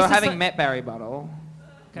Although Reece is having sa- met Barry Buttle,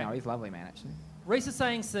 Okay. no, he's a lovely man actually. Reece is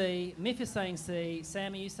saying C. Miff is saying C.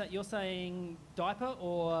 Sam, you're saying diaper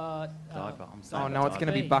or Diaper. I'm saying Oh no, it's going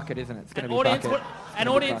to be B. bucket, isn't it? It's going An to be audience, bucket. an It's gonna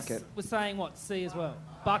be audience bucket. was saying what? C as well.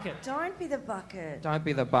 Bucket. Don't be the bucket. Don't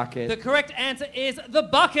be the bucket. The correct answer is the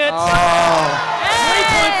bucket. Oh. 3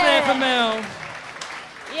 points there for Mel.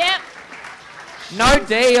 Yep. No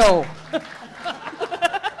deal.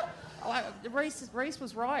 Reece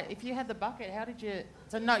was right. If you had the bucket, how did you...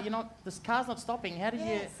 So no, you're not... The car's not stopping. How did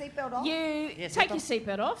you... Seatbelt off. You Yeah, take your seatbelt.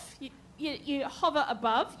 seatbelt off. You hover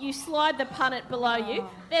above. You slide the punnet below you.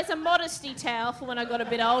 There's a modesty towel for when I got a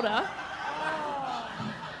bit older.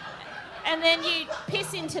 And then you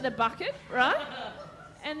piss into the bucket, right?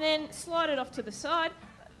 And then slide it off to the side.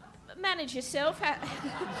 Manage yourself.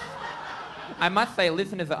 I must say,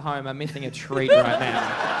 listeners at home are missing a treat right now.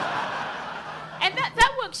 And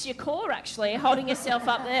that works your core, actually, holding yourself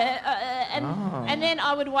up there. And then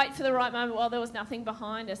I would wait for the right moment while there was nothing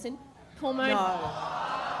behind us. And full moon.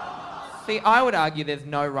 See, I would argue there's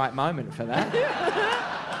no right moment for that.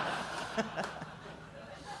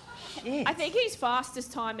 I think his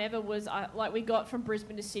fastest time ever was, like, we got from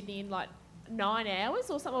Brisbane to Sydney in, like, 9 hours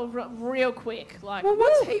or something, real quick. Like, Well,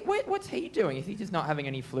 what's he doing? Is he just not having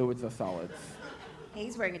any fluids or solids?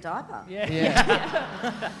 He's wearing a diaper. Yeah.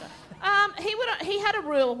 He had a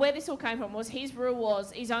rule. Where this all came from was his rule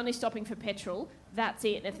was he's only stopping for petrol. That's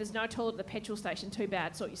it. And if there's no toilet at the petrol station, too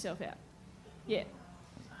bad. Sort yourself out. Yeah.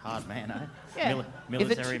 Hard man, eh? Yeah.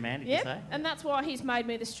 Military man, did you say? Yep. And that's why he's made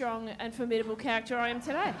me the strong and formidable character I am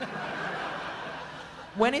today.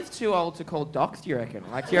 When is too old to call docs, do you reckon?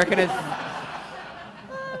 Like, do you reckon it's...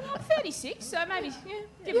 I'm 36, so maybe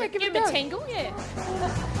give him a tingle. Yeah.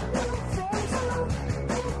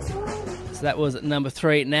 So that was number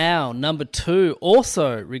 3. Now, number 2,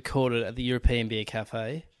 also recorded at the European Beer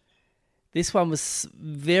Cafe. This one was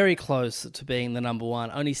very close to being the number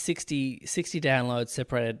 1. Only 60 downloads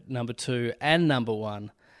separated number 2 and number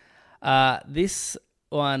 1. This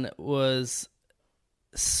one was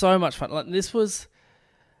so much fun. Like, this was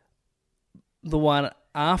the one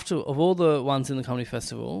after, of all the ones in the comedy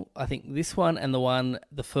festival, I think this one and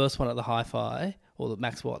the first one at the Hi-Fi, or the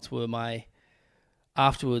Max Watts, were my,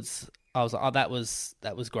 afterwards, I was like, oh, that was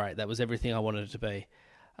great. That was everything I wanted it to be.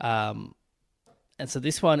 And so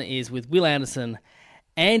this one is with Will Anderson,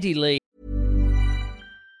 Andy Lee.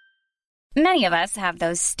 Many of us have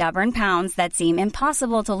those stubborn pounds that seem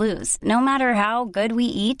impossible to lose, no matter how good we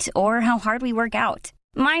eat or how hard we work out.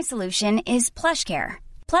 My solution is PlushCare.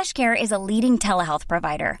 PlushCare is a leading telehealth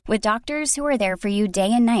provider with doctors who are there for you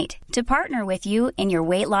day and night to partner with you in your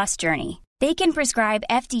weight loss journey. They can prescribe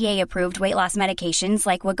FDA-approved weight loss medications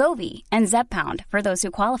like Wegovy and Zepbound for those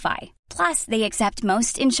who qualify. Plus, they accept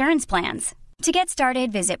most insurance plans. To get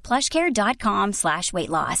started, visit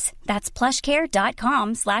plushcare.com/weightloss. That's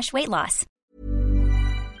plushcare.com/weightloss.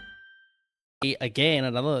 Again,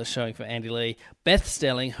 another showing for Andy Lee. Beth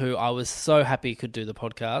Stelling, who I was so happy could do the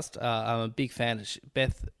podcast. I'm a big fan of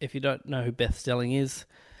Beth. If you don't know who Beth Stelling is,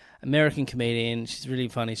 American comedian. She's really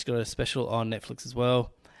funny. She's got a special on Netflix as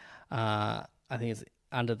well. I think it's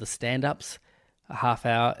Under the Stand-Ups, a half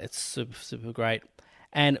hour. It's super, super great.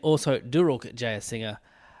 And also Duruk Jayasinghe.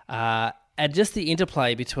 And just the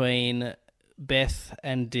interplay between Beth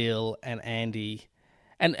and Dill and Andy,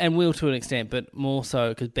 and Will to an extent, but more so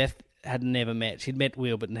because Beth had never met. She'd met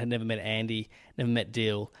Will, but had never met Andy, never met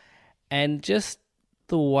Dill. And just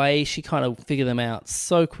the way she kind of figured them out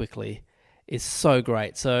so quickly is so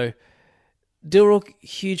great. So Dilruk,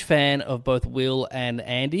 huge fan of both Will and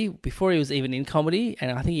Andy before he was even in comedy,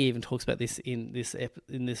 and I think he even talks about this in this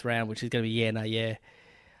round, which is going to be Yeah, No, Yeah.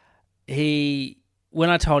 When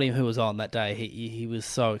I told him who was on that day, he was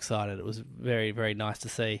so excited. It was very, very nice to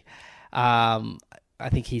see. I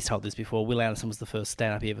think he's told this before. Will Anderson was the first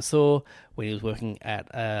stand-up he ever saw when he was working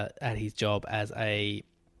at his job as a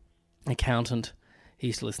accountant. He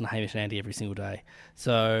used to listen to Hamish and Andy every single day.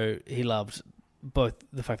 So he loved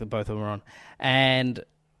the fact that both of them were on. And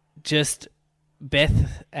just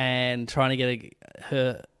Beth and trying to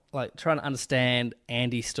trying to understand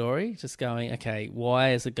Andy's story, just going, okay,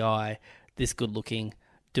 why is a guy this good looking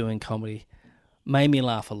doing comedy, made me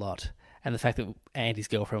laugh a lot. And the fact that Andy's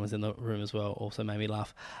girlfriend was in the room as well also made me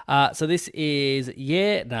laugh. So this is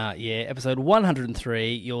Yeah, Nah, Yeah, episode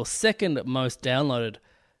 103, your second most downloaded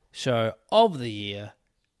show of the year.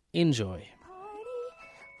 Enjoy.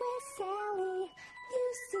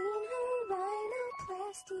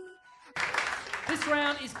 This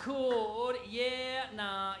round is called Yeah,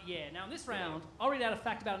 Nah, Yeah. Now, in this round, I'll read out a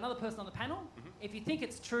fact about another person on the panel. If you think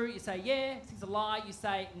it's true, you say yeah. If it's a lie, you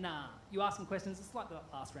say nah. You ask some questions. It's like the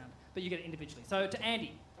last round, but you get it individually. So to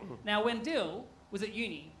Andy. Now, when Dill was at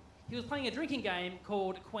uni, he was playing a drinking game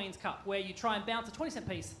called Queen's Cup, where you try and bounce a 20-cent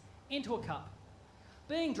piece into a cup.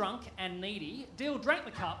 Being drunk and needy, Dill drank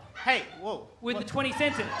the cup. Hey, whoa. With the 20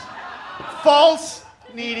 cents in it. False,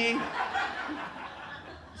 needy.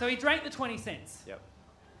 So he drank the 20 cents. Yep.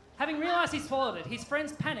 Having realised he swallowed it, his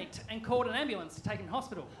friends panicked and called an ambulance to take him to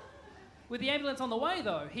hospital. With the ambulance on the way,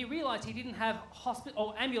 though, he realised he didn't have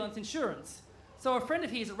ambulance insurance. So a friend of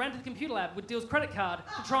his ran to the computer lab with Dill's credit card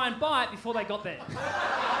to try and buy it before they got there.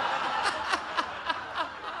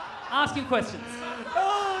 Ask him questions.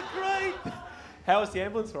 Oh, great. How was the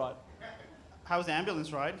ambulance ride? How was the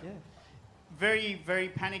ambulance ride? Yeah. Very, very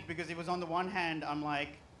panicked because it was on the one hand, I'm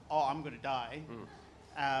like, oh, I'm going to die.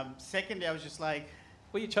 Secondly, I was just like...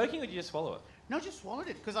 Were you choking or did you just swallow it? No, just swallowed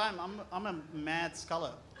it because I'm a mad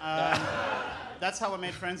sculler. That's how I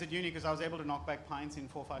made friends at uni because I was able to knock back pints in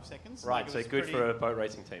 4 or 5 seconds. Right, so good for a boat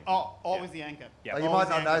racing team. Oh, always the anchor. Yeah. You might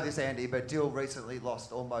not know this, Andy, but Dill recently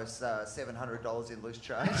lost almost $700 in loose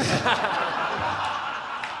change.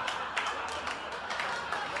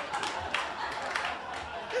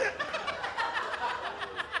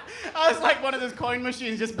 I was like one of those coin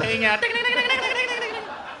machines just paying out.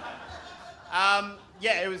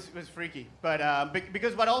 Yeah, it was freaky, but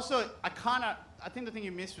also I think the thing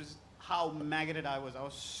you missed was how maggoted I was. I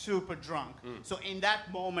was super drunk. So in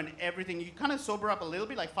that moment, everything you kind of sober up a little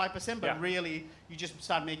bit, like 5%, but really you just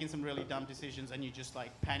start making some really dumb decisions and you just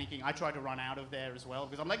like panicking. I tried to run out of there as well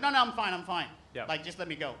because I'm like, no, I'm fine. Yeah. Like just let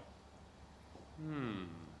me go.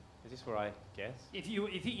 Is this where I guess? If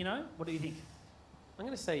you know, what do you think? I'm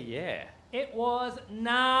going to say yeah. It was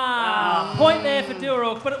nah. Point there for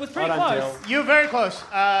Dilruk, but it was pretty close. You're very close.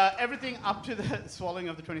 Everything up to the swallowing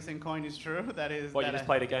of the 20-cent coin is true. That is. What, you just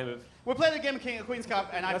played a game of... We played a game of Queen's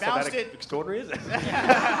Cup, and That's I bounced not that it. extraordinary, is it?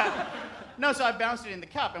 No, so I bounced it in the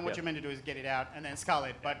cup, and what you're meant to do is get it out and then scull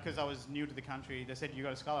it. But because I was new to the country, they said, you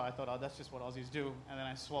got to scull it. I thought, oh, that's just what Aussies do. And then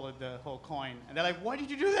I swallowed the whole coin. And they're like, why did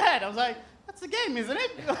you do that? I was like, that's the game, isn't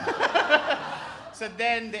it? So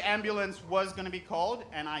then the ambulance was going to be called,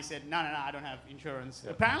 and I said, no, I don't have insurance.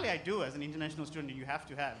 Yep. Apparently I do. As an international student, you have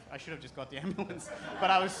to have. I should have just got the ambulance.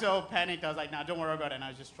 But I was so panicked, I was like, no, don't worry about it. And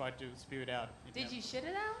I just tried to spew it out. Did you shit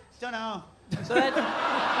it out? Don't know. So that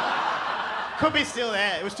could be still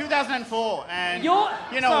there. It was 2004, and your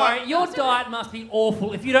diet must be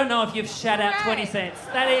awful if you don't know if you've shat out 20 cents.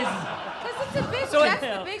 That is... Because it's a big, So that's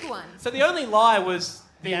the big one. So the only lie was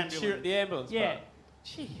the ambulance. The ambulance yeah. part.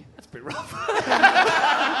 Gee, that's a bit rough.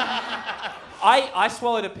 I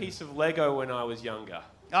swallowed a piece of Lego when I was younger.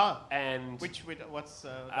 Oh. And what's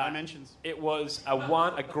dimensions? It was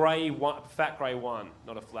a grey one, fat grey one,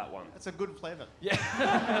 not a flat one. That's a good flavour. Yeah.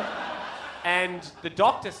 And the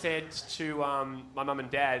doctor said to my mum and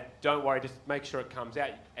dad, "Don't worry, just make sure it comes out."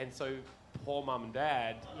 And so, poor mum and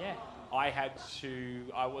dad. Yeah. I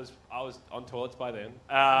was on toilets by then,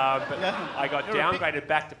 but I got downgraded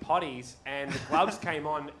back to potties, and the gloves came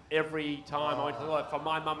on every time I went to the toilet for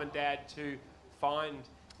my mum and dad to find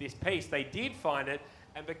this piece. They did find it,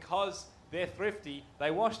 and because they're thrifty,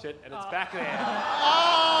 they washed it, and it's back there.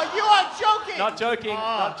 Oh, you are joking! Not joking,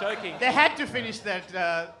 not joking. They had to finish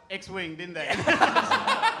that X-Wing, didn't they?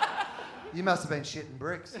 You must have been shitting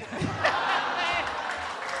bricks.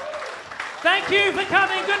 Thank you for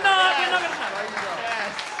coming. Good night. You're not gonna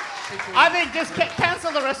Yes. I think just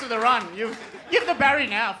cancel the rest of the run. You give the Barry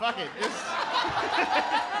now. Fuck it. Just...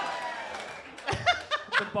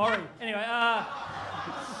 The boring. Anyway,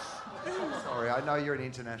 Sorry, I know you're an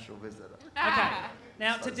international visitor. Okay,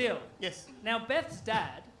 now to deal. Yes. Now Beth's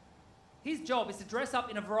dad, his job is to dress up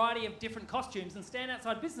in a variety of different costumes and stand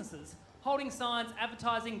outside businesses, holding signs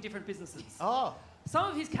advertising different businesses. Oh. Some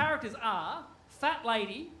of his characters are Fat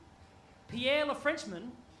Lady, Pierre Le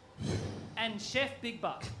Frenchman, and Chef Big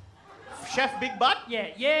Butt. Chef Big Butt?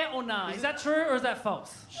 Yeah or nah? Is that true or is that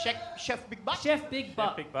false? Chef Big Butt? Chef Big Butt.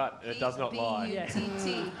 Chef Big Butt. It does not lie.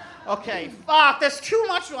 Yeah. Okay, fuck, there's too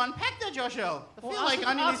much to unpack there, Joshua. I feel like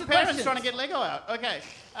I need ask these the parents questions. trying to get Lego out. Okay.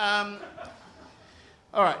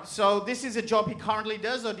 All right, so this is a job he currently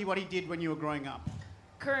does, or what he did when you were growing up?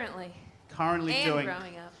 Currently. Currently and doing.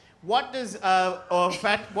 growing up. What does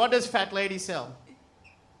Fat Lady sell?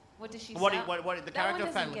 What does she What sell? the that character one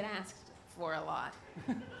of Fat doesn't Lady? get asked for a lot.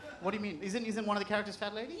 What do you mean? Isn't one of the characters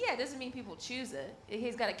Fat Lady? Yeah, it doesn't mean people choose it.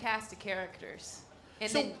 He's got a cast of characters.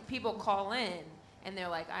 And So- then people call in, and they're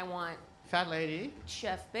like, I want Fat Lady.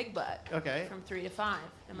 Chef Big Butt Okay. from 3 to 5.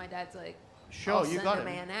 And my dad's like, Sure, I'll you send got a it.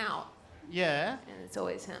 man out. Yeah. And it's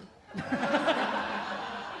always him.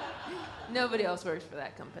 Nobody else works for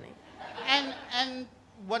that company. And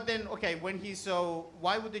what then? Okay,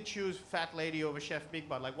 why would they choose Fat Lady over Chef Big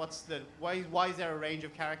Butt? Like, why is there a range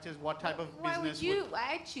of characters? What type of Why would business? you?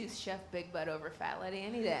 I'd choose Chef Big Butt over Fat Lady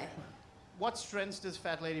any day. What strengths does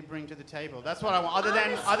Fat Lady bring to the table? That's what I want.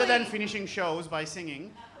 Other than finishing shows by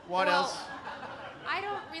singing, what else? I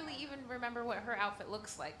don't really even remember what her outfit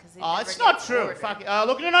looks like because It's not true. Fuck.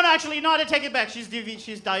 Look, no, actually, no, I take it back.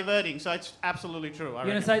 She's diverting, so it's absolutely true. You're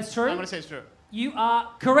gonna say it's true? I'm gonna say it's true. You are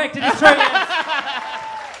correct. It is true. Yes.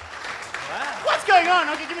 What's going on?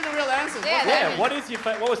 Okay, give me the real answers. Yeah, What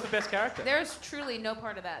was the best character? There's truly no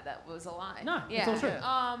part of that was a lie. No, yeah. it's all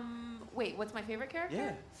true. Wait, what's my favorite character?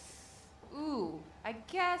 Yeah. Ooh, I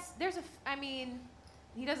guess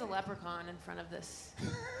he does a leprechaun in front of this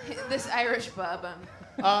this Irish bub.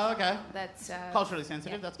 Oh, okay. That's Culturally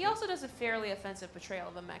sensitive. That's he also does a fairly offensive portrayal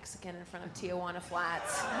of a Mexican in front of Tijuana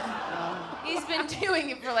Flats. He's been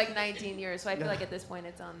doing it for like 19 years, so I feel like at this point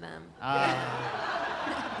it's on them.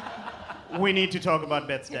 We need to talk about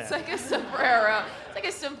Beth's dad. It's like a sombrero. It's like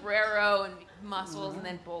a sombrero and muscles and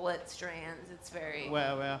then bullet strands. It's very.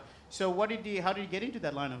 Well. So how did he get into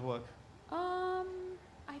that line of work?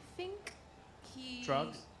 I think he.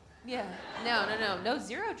 Drugs? Yeah. No,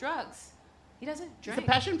 zero drugs. He doesn't drink. It's a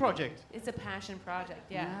passion project. It's a passion project,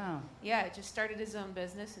 yeah. Wow. Yeah, just started his own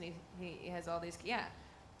business and he has all these, yeah.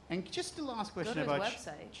 And just the last question Go to about his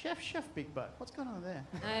website. Chef Big Butt. What's going on there?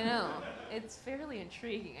 I know. It's fairly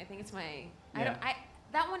intriguing. I think it's my, Yeah.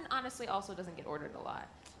 that one honestly also doesn't get ordered a lot.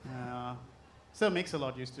 Still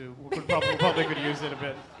Mix-a-Lot used to. Probably could use it a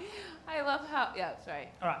bit. I love how, yeah, sorry.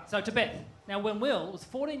 All right, so to Beth. Now, when Will was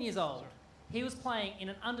 14 years old, he was playing in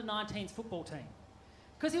an under-19s football team.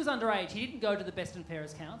 Because he was underage, he didn't go to the best and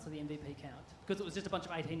fairest count, so the MVP count, because it was just a bunch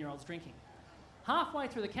of 18-year-olds drinking. Halfway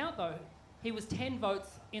through the count, though, he was 10 votes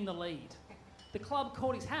in the lead. The club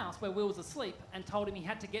called his house where Will was asleep and told him he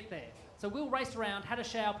had to get there. So Will raced around, had a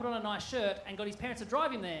shower, put on a nice shirt, and got his parents to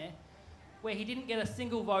drive him there, where he didn't get a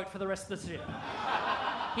single vote for the rest of the trip.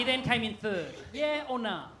 He then came in third. Yeah or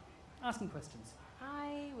nah? Asking questions.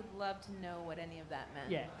 I would love to know what any of that meant.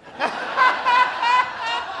 Yeah.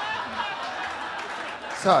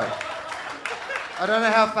 So, I don't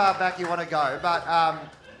know how far back you want to go, but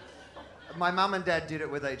my mum and dad did it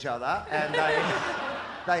with each other, and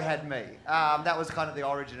they had me. That was kind of the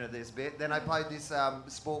origin of this bit. Then I played this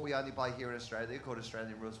sport we only play here in Australia called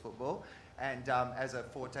Australian rules football, And as a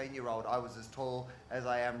 14-year-old, I was as tall as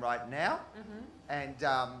I am right now. And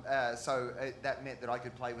so that meant that I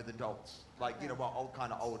could play with adults, like, you know,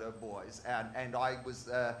 kind of older boys. And I was,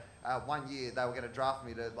 1 year, they were going to draft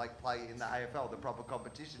me to, like, play in the AFL, the proper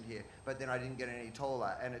competition here. But then I didn't get any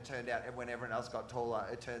taller. And it turned out, when everyone else got taller,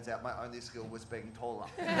 it turns out my only skill was being taller.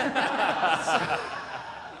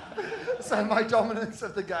 So my dominance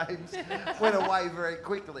of the games went away very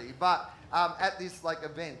quickly. But at this like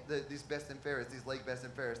event, this Best and Fairest, this league Best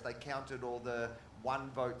and Fairest, they counted all the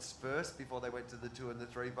 1 votes first before they went to the 2 and the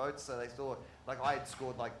 3 votes. So they thought, like, I had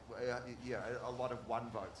scored like a lot of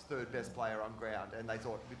 1 votes, 3rd best player on ground, and they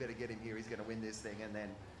thought we better get him here. He's going to win this thing, and then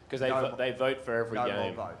because they vote for every game. No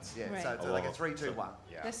more votes. Yeah, Right. so it's like a 3-2-1.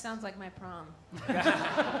 Yeah. This sounds like my prom.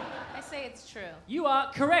 I say it's true. You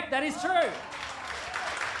are correct. That is true.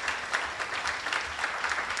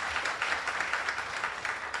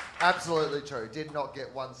 Absolutely true. Did not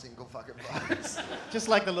get 1 single fucking vote. Just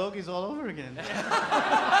like the Logies all over again.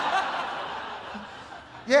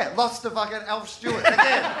 Yeah, lost to fucking Alf Stewart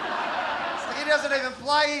again. It's like he doesn't even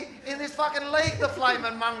play in this fucking league, the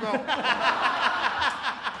flaming mongrel.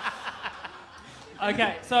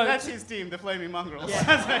 Okay, so that's his team, the Flaming Mongrels.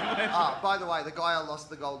 Yeah. By the way, the guy I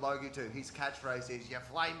lost the gold Logie to, his catchphrase is "You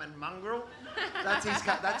flaming mongrel." That's his.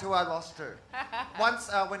 That's who I lost to.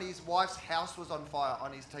 Once, when his wife's house was on fire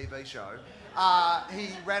on his TV show,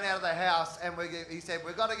 he ran out of the house and he said,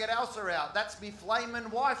 "We've got to get Elsa out. That's me flaming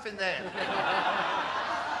wife in there."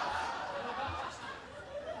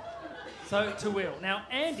 So to Will. Now,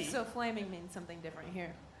 Andy. So flaming means something different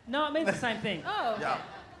here. No, it means the same thing. Oh, okay. Yeah.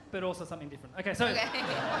 But also something different. Okay, so. Okay.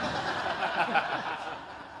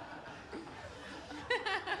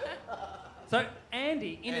 So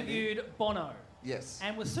Andy interviewed Bono. Yes.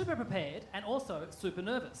 And was super prepared and also super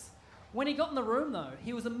nervous. When he got in the room, though,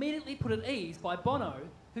 he was immediately put at ease by Bono,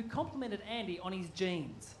 who complimented Andy on his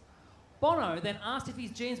jeans. Bono then asked if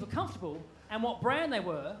his jeans were comfortable and what brand they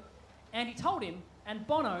were. Andy told him, and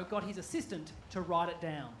Bono got his assistant to write it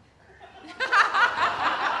down.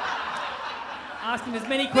 Ask him as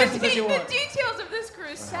many questions as you want. The details of this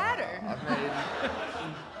grew sadder. I mean,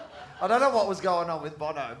 I don't know what was going on with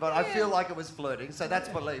Bono, but I feel like it was flirting, so that's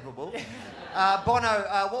believable. Bono,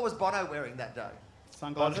 what was Bono wearing that day?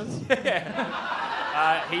 Sunglasses?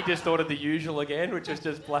 He just ordered the usual again, which is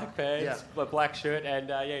just black pants, a black shirt, and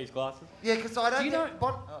his glasses. Yeah, because I don't Do you think...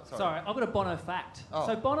 know... sorry, I've got a Bono fact. Oh.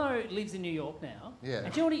 So Bono lives in New York now. Yeah.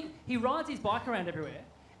 And do you know what he rides his bike around everywhere,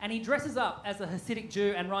 and he dresses up as a Hasidic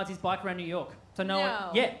Jew and rides his bike around New York. So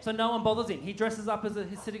no one bothers him. He dresses up as a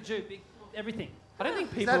Hasidic Jew, everything. I don't think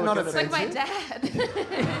people Is that not It's like my dad.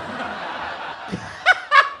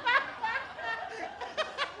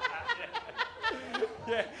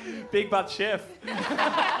 Yeah, big butt chef.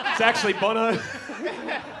 It's actually Bono.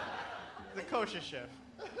 The kosher chef.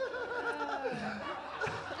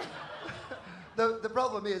 The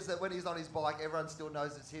problem is that when he's on his bike, everyone still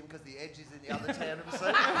knows it's him because the Edge is in the other tandem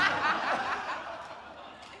seat.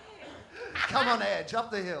 Come on, Edge, up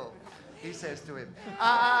the hill, he says to him.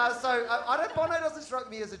 Bono doesn't strike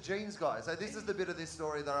me as a jeans guy. So this is the bit of this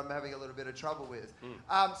story that I'm having a little bit of trouble with.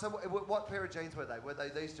 So what pair of jeans were they? Were they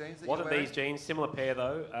these jeans that Wasn't you're wearing? these jeans, similar pair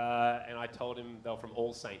though, and I told him they were from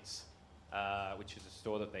All Saints, which is a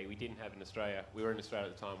store that we didn't have in Australia. We were in Australia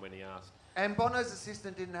at the time when he asked. And Bono's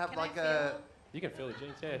assistant didn't have a... You can feel the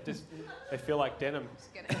jeans, yeah. They feel like denim.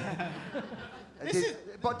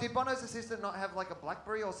 Did Bono's assistant not have like a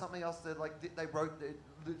BlackBerry or something else that like they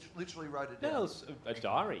literally wrote it down? No, it was a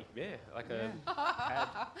diary, like a pad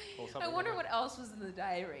or something. I wonder like what else was in the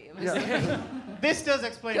diary. It was This does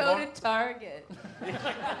explain... go to Target.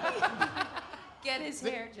 Get his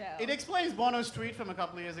hair gel. It explains Bono's tweet from a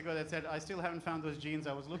couple of years ago that said, "I still haven't found those jeans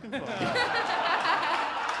I was looking for."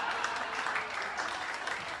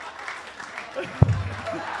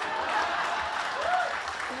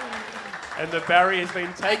 And the barrier has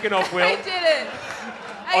been taken off Will. I did it.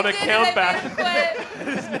 On a countback.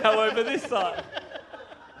 It's now over this side.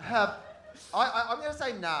 I'm going to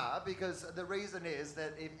say nah, because the reason is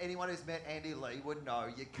that if anyone who's met Andy Lee would know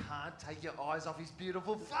you can't take your eyes off his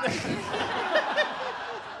beautiful face.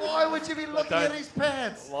 Why would you be looking at his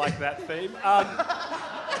pants? Like that theme.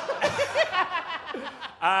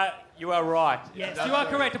 You are right. Yes, you are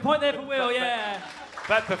correct. A point there for Will, yeah.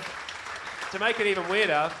 But to make it even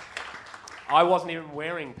weirder, I wasn't even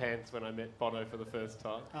wearing pants when I met Bono for the first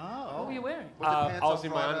time. Oh. What were you wearing? Was the pants I was on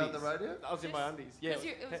in my Friday on undies. the radio? I was in my undies. Yeah.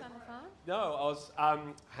 It was on the phone? No, I was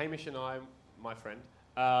Hamish and I, my friend.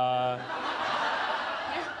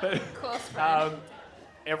 Close friend.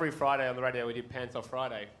 Every Friday on the radio we did Pants Off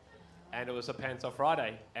Friday. and it was a Pants Off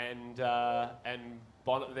Friday, and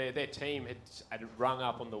their team had rung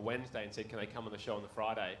up on the Wednesday and said, can they come on the show on the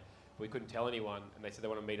Friday? But we couldn't tell anyone, and they said they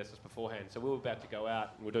want to meet us just beforehand. So we were about to go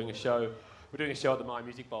out, and we're doing a show at the My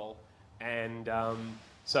Music Bowl, and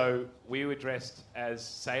so we were dressed as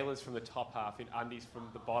sailors from the top half in undies from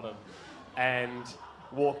the bottom, and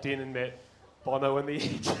walked in and met Bono and the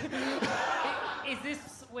Edge. Is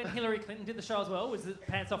this when Hillary Clinton did the show as well? Was it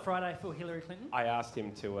Pants Off Friday for Hillary Clinton? I asked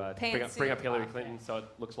him to bring up Hillary Clinton, so it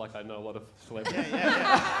looks like I know a lot of celebrities.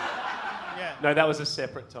 Yeah. No, that was a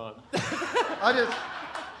separate time.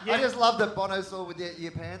 I just love that Bono saw with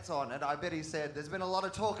your pants on, and I bet he said, there's been a lot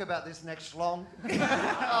of talk about this next schlong.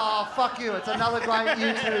 Oh, fuck you, it's another great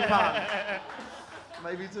YouTube pun.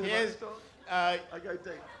 Maybe too much talk. I go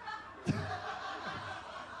deep.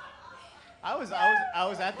 I was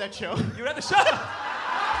at that show. You were at the show?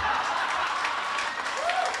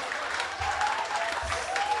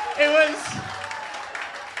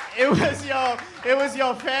 It was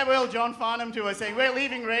your farewell John Farnham tour saying, we're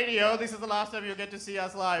leaving radio, this is the last time you'll get to see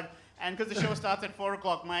us live. And because the show starts at 4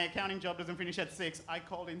 o'clock, my accounting job doesn't finish at 6. I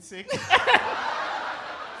called in sick.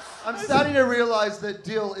 I'm starting to realise that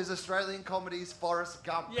Dill is Australian comedy's Forrest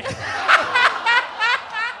Gump. Yeah.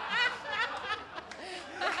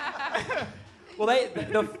 Well,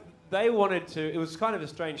 they wanted to. It was kind of a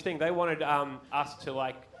strange thing. They wanted us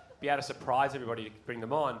to be able to surprise everybody to bring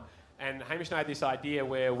them on. And Hamish and I had this idea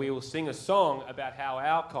where we will sing a song about how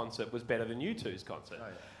our concert was better than U2's concert. Oh,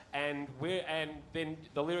 yeah. And then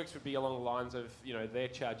the lyrics would be along the lines of, they're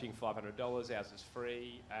charging $500, ours is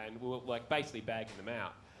free, and we were basically bagging them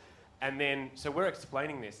out. And then so we're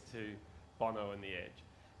explaining this to Bono and the Edge,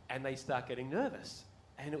 and they start getting nervous.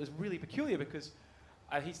 And it was really peculiar because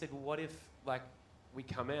he said, well, what if we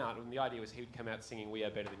come out, and the idea was he would come out singing We Are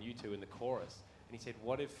Better Than You Two in the chorus, and he said,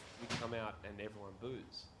 what if we come out and everyone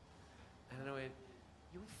boos? And I went,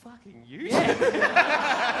 you're fucking useless.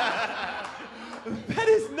 Yeah. That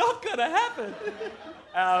is not going to happen.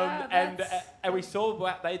 And we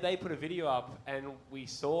saw, they put a video up, and we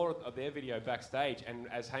saw their video backstage, and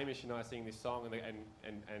as Hamish and I sing this song and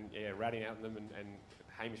ratting out them, and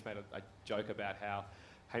Hamish made a joke about how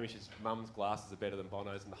Hamish's mum's glasses are better than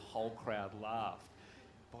Bono's, and the whole crowd laughed.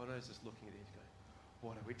 Bono's just looking at it going,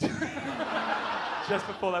 what are we doing? Just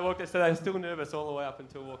before they walked out, so they were still nervous all the way up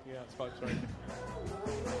until walking out Spokes Road.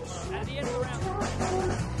 At the end of the round.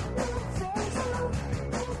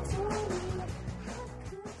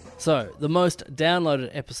 So, the most downloaded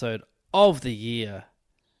episode of the year.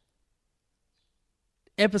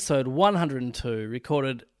 Episode 102,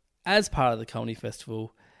 recorded as part of the Comedy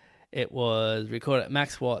Festival. It was recorded at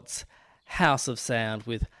Max Watt's House of Sound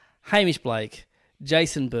with Hamish Blake,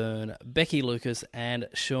 Jason Byrne, Becky Lucas, and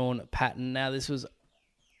Sean Patton. Now, this was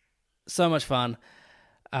so much fun.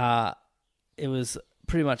 It was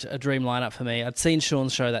pretty much a dream lineup for me. I'd seen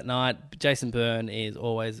Sean's show that night. Jason Byrne is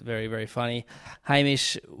always very, very funny.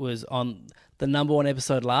 Hamish was on the #1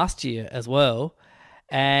 episode last year as well.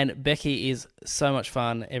 And Becky is so much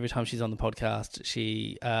fun every time she's on the podcast.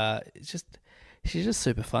 She's just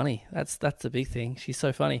super funny. That's the big thing. She's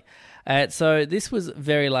so funny. So this was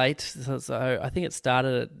very late. So I think it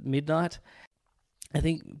started at midnight. I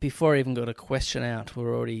think before I even got a question out,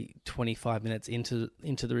 we're already 25 minutes into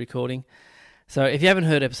the recording. So if you haven't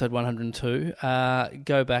heard episode 102,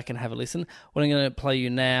 go back and have a listen. What I'm going to play you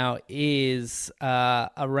now is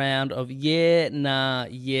a round of yeah, nah,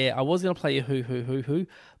 yeah. I was going to play you who,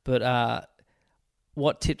 but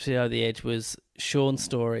what tipped me over the edge was Sean's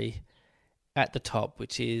story at the top,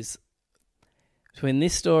 which is between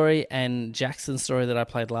this story and Jackson's story that I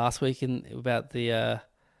played last week about the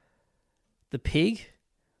pig,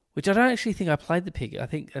 which I don't actually think I played the pig. I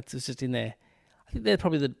think that's just in there. I think they're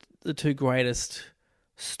probably the two greatest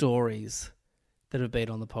stories that have been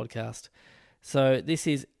on the podcast. So this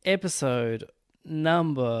is episode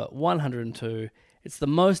number 102. It's the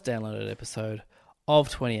most downloaded episode of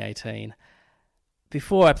 2018.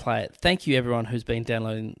 Before I play it, thank you everyone who's been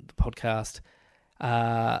downloading the podcast.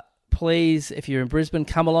 Please, if you're in Brisbane,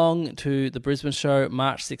 come along to the Brisbane show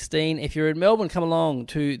March 16. If you're in Melbourne, come along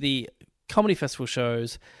to the Comedy Festival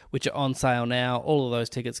shows, which are on sale now. All of those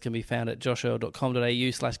tickets can be found at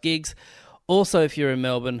joshearl.com.au/gigs. Also, if you're in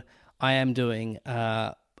Melbourne, I am doing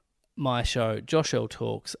my show, Josh Earl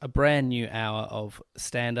Talks, a brand new hour of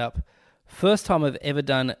stand-up. First time I've ever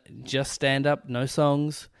done just stand-up, no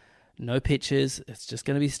songs, no pictures. It's just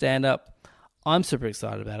going to be stand-up. I'm super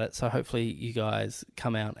excited about it, so hopefully you guys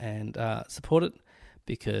come out and support it,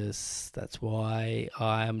 because that's why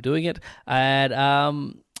I am doing it.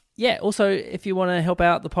 And yeah, also, if you want to help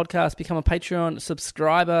out the podcast, become a Patreon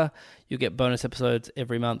subscriber. You'll get bonus episodes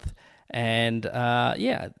every month. And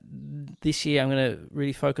this year I'm going to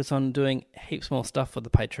really focus on doing heaps more stuff for the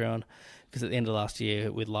Patreon, because at the end of last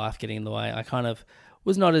year, with life getting in the way, I kind of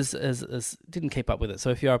was not as didn't keep up with it. So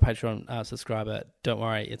if you are a Patreon subscriber, don't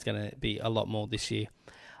worry, it's going to be a lot more this year.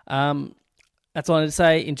 That's all I need to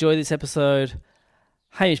say. Enjoy this episode.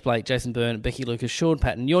 Hamish Blake, Jason Byrne, Becky Lucas, Sean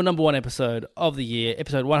Patton, your number one episode of the year,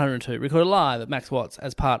 episode 102, recorded live at Max Watts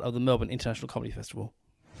as part of the Melbourne International Comedy Festival.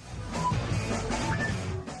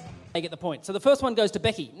 I get the point. So the first one goes to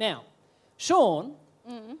Becky. Now, Sean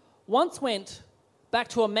once went back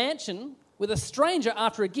to a mansion with a stranger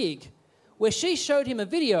after a gig where she showed him a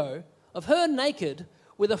video of her naked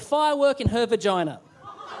with a firework in her vagina.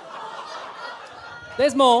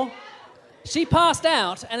 There's more. She passed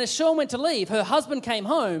out, and as Sean went to leave, her husband came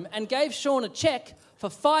home and gave Sean a cheque for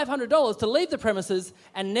 $500 to leave the premises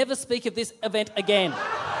and never speak of this event again.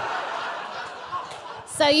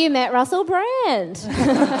 So you met Russell Brand.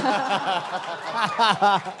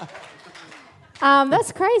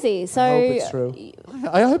 That's crazy. So I hope it's true.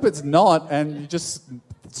 I hope it's not, and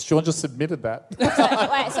Sean just submitted that.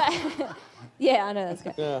 Yeah, I know, that's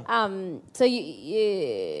great. Yeah. So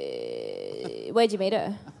where'd you meet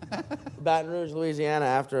her? Baton Rouge, Louisiana,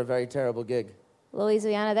 after a very terrible gig.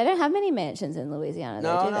 Louisiana. They don't have many mansions in Louisiana,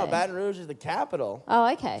 though, do they? Baton Rouge is the capital.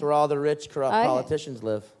 Oh, okay. It's where all the rich, corrupt politicians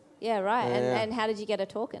live. Yeah, right. Yeah. And how did you get her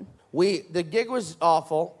talking? The gig was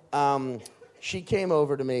awful. She came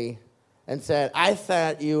over to me and said, "I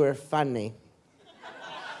thought you were funny."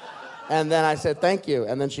 And then I said, "Thank you."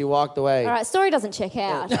 And then she walked away. All right, story doesn't check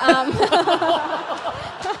out.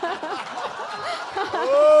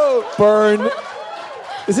 Burn.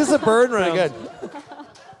 Is this a burn round? Good.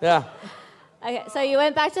 Yeah. Okay, so you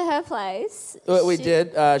went back to her place. We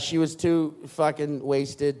did. She was too fucking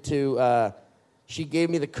wasted to... she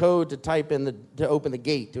gave me the code to type in to open the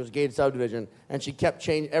gate. It was a gated subdivision. And she kept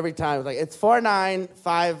changing every time. It was like, it's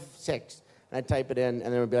 4956. And I'd type it in, and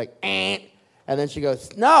then it would be like, eh. And then she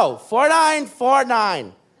goes, no,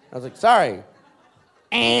 4949. I was like, sorry.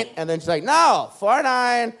 Eh. And then she's like, no,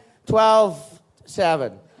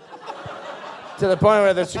 49127. To the point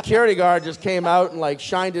where the security guard just came out and like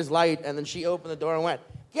shined his light, and then she opened the door and went,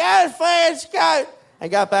 "Get it, fast, go!" and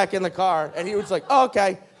got back in the car, and he was like, "Oh,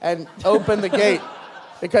 okay," and opened the gate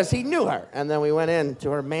because he knew her. And then we went in to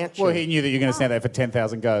her mansion. Well, he knew that you were going to stand there for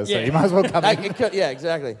 10,000 goes, so you might as well come in. Yeah,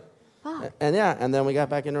 exactly. And then we got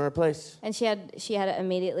back into her place. And she had it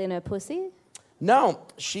immediately in her pussy? No,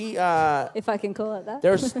 she... if I can call it that.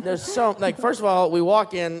 There's so... Like, first of all, we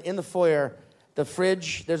walk in the foyer, the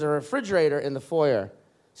fridge, there's a refrigerator in the foyer,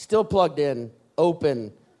 still plugged in,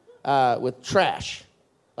 open, with trash.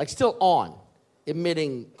 Like, still on,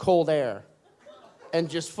 emitting cold air, and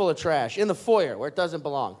just full of trash in the foyer where it doesn't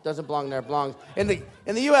belong. Doesn't belong there, it belongs... In the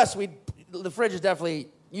U.S., the fridge is definitely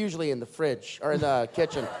usually in the fridge or in the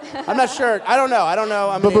kitchen. I'm not sure. I don't know.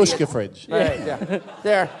 I'm Babushka fridge. Right,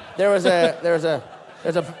 yeah. There was a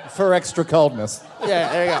for extra coldness.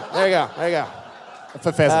 Yeah, there you go.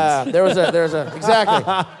 For pheasants.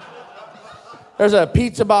 There's a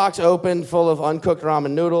pizza box open full of uncooked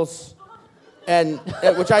ramen noodles, and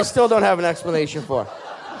which I still don't have an explanation for.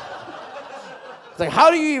 It's like,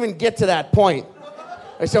 how do you even get to that point?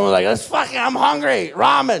 Like someone's like, I'm hungry,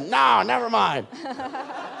 ramen. No, never mind.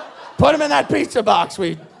 Put them in that pizza box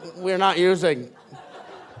we're not using.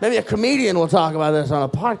 Maybe a comedian will talk about this on a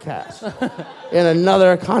podcast in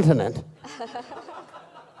another continent.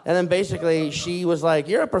 And then basically she was like,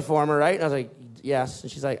 "You're a performer, right?" And I was like, "Yes."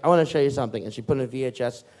 And she's like, "I want to show you something." And she put in a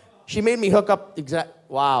VHS. She made me hook up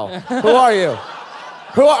Wow. Who are you?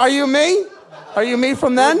 Are you me? Are you me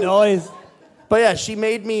from then? Good noise. But yeah, she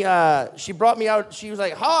made me, she brought me out. She was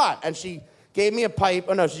like, hot. And she gave me a pipe.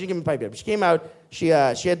 Oh, no, she didn't give me a pipe yet. She came out. She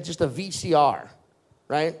had just a VCR,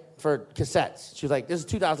 right, for cassettes. She was like, this is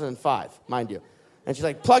 2005, mind you. And she's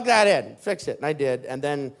like, plug that in, fix it. And I did. And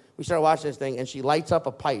then we started watching this thing, and she lights up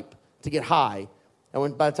a pipe to get high.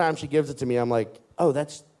 And by the time she gives it to me, I'm like, oh,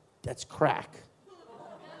 that's crack.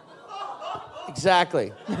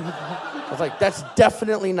 Exactly. I was like, that's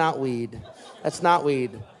definitely not weed. That's not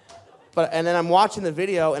weed. And then I'm watching the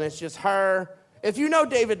video, and it's just her. If you know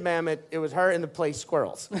David Mamet, it was her in the play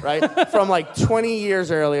Squirrels, right? From like 20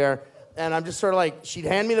 years earlier. And I'm just sort of like, she'd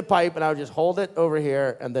hand me the pipe, and I would just hold it over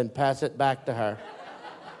here and then pass it back to her.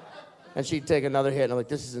 And she'd take another hit, and I'm like,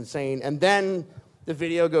 this is insane. And then the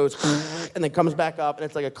video goes, and then comes back up, and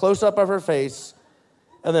it's like a close-up of her face,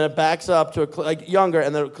 and then it backs up to younger,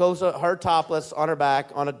 and then it close-up, her topless on her back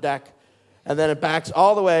on a deck, and then it backs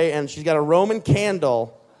all the way, and she's got a Roman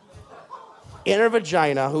candle in her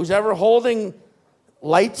vagina. Who's ever holding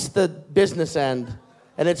lights the business end,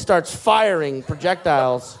 and it starts firing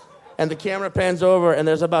projectiles. and the camera pans over, and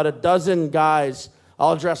there's about a dozen guys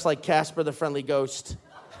all dressed like Casper the Friendly Ghost.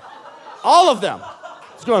 All of them.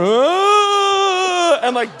 It's going,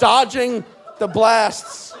 and like dodging the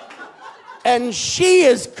blasts. And she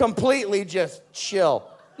is completely just chill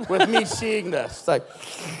with me seeing this. It's like,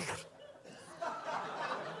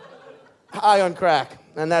 high on crack.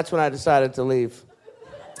 And that's when I decided to leave.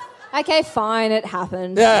 Okay, fine, it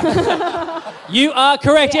happened. Yeah. You are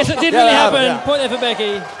correct. Yes, it did really happen. Point there for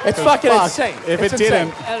Becky. It's fucking insane. If It's it insane.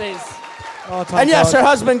 didn't. That is. And yes, her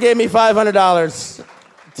husband gave me $500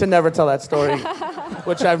 to never tell that story,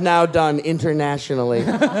 which I've now done internationally.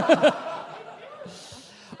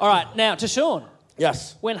 All right, now to Sean.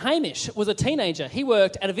 Yes. When Hamish was a teenager, he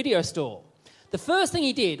worked at a video store. The first thing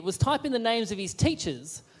he did was type in the names of his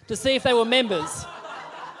teachers to see if they were members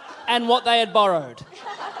and what they had borrowed.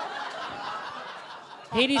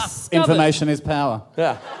 He discovered... Information is power.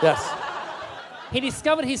 Yeah, yes. He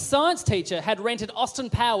discovered his science teacher had rented Austin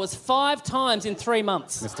Powers 5 times in 3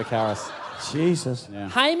 months. Mr. Karras. Jesus. Yeah.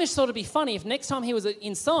 Hamish thought it'd be funny if next time he was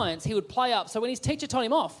in science, he would play up. So when his teacher told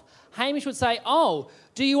him off, Hamish would say, "Oh,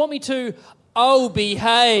 do you want me to,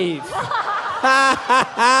 behave?" I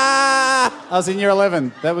was in year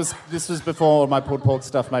 11. This was before my pulled pork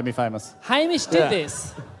stuff made me famous. Hamish did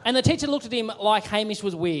this, and the teacher looked at him like Hamish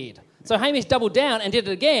was weird. So Hamish doubled down and did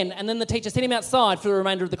it again, and then the teacher sent him outside for the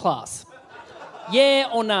remainder of the class. Yeah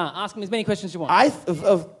or nah? Ask him as many questions as you want.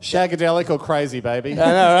 Shagadelic or crazy, baby? I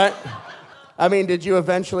know, right? I mean, did you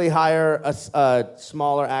eventually hire a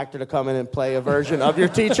smaller actor to come in and play a version of your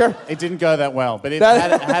teacher? It didn't go that well, but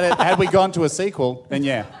had we gone to a sequel, then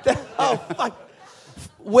yeah. Oh, fuck.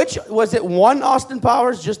 Which, was it one Austin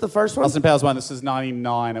Powers, just the first one? Austin Powers 1, this is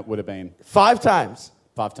 99 it would have been. 5 times?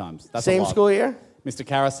 5 times. That's Same a lot. school year? Mr.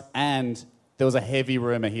 Karras, and there was a heavy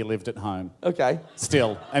rumour he lived at home. Okay.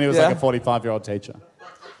 Still, and he was like a 45-year-old teacher.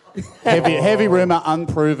 Heavy rumour,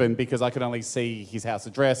 unproven, because I could only see his house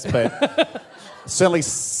address, but certainly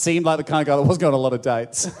seemed like the kind of guy that was going on a lot of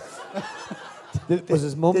dates. Was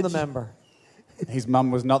his mum the member? His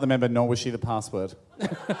mum was not the member, nor was she the password.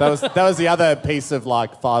 That was the other piece of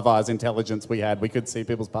like Five Eyes intelligence we had. We could see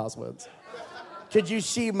people's passwords. Could you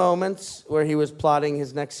see moments where he was plotting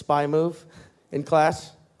his next spy move in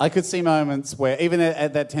class? I could see moments where, even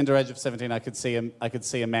at that tender age of 17, I could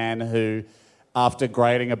see a man who, after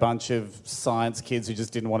grading a bunch of science kids who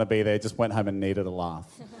just didn't want to be there, just went home and needed a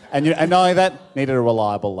laugh. And not only that, needed a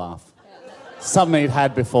reliable laugh. Something he'd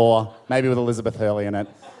had before, maybe with Elizabeth Hurley in it.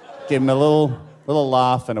 Give him a little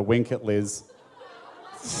laugh and a wink at Liz.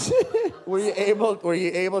 Were you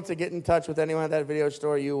able to get in touch with anyone at that video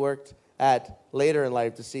store you worked at later in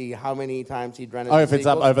life to see how many times he'd rented? Oh, if it's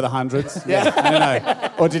up over the hundreds? Yeah. I don't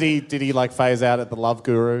know. Or did he like phase out at the Love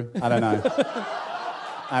Guru? I don't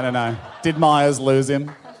know. Did Myers lose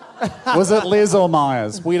him? Was it Liz or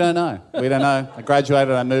Myers? We don't know. I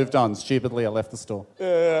graduated, I moved on. Stupidly, I left the store.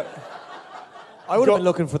 I would have been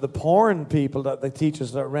looking for the porn people, the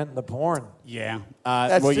teachers that rent the porn. Yeah.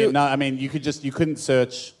 I mean, you couldn't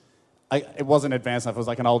search. It wasn't advanced enough. It was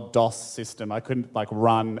like an old DOS system. I couldn't like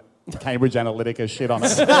run Cambridge Analytica shit on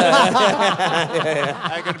it.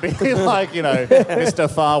 I could be like, Mr.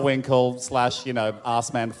 Farwinkle /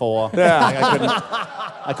 Arsman 4. Yeah.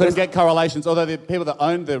 I couldn't get correlations. Although the people that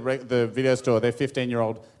owned the video store, they're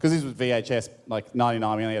 15-year-old, because this was VHS, like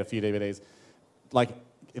 99, we only had a few DVDs. Like,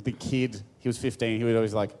 the kid, he was 15, he would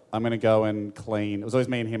always like, I'm going to go and clean. It was always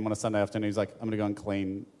me and him on a Sunday afternoon. He's like, I'm going to go and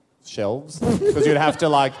clean shelves. Because you'd have to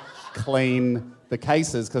like clean the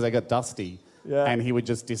cases because they got dusty. Yeah. And he would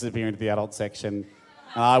just disappear into the adult section.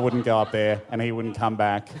 And I wouldn't go up there and he wouldn't come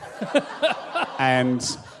back. And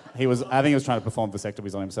I think he was trying to perform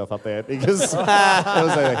vasectomies on himself up there because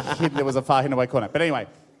there was a far hidden away corner. But anyway,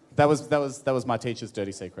 that was my teacher's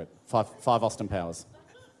dirty secret. Five Austin Powers.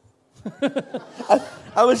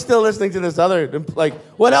 I was still listening to this other, like,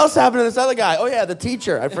 what else happened to this other guy? Oh yeah, the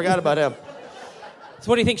teacher. I forgot about him. So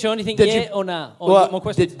what do you think, Sean? Do you think or nah? Or you got more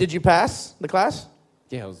questions? Did you pass the class?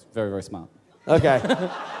 Yeah, I was very, very smart. Okay.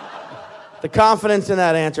 The confidence in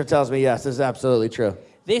that answer tells me yes, this is absolutely true.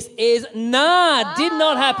 This is nah. Did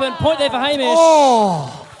not happen. Point there for Hamish.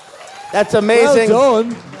 Oh, that's amazing. Well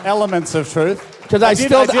done. Elements of truth. Because I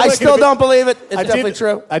still don't believe it. It's definitely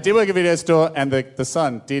true. I did work at a video store, and the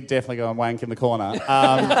son did definitely go and wank in the corner.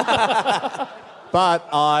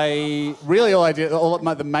 But the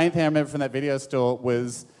main thing I remember from that video store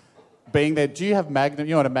was being there. Do you have Magnum?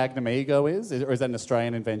 You know what a Magnum Ego is? Or is that an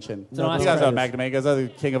Australian invention? It's an ice You guys know cream. what Magnum Ego is? Are the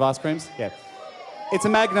king of ice creams? Yeah. It's a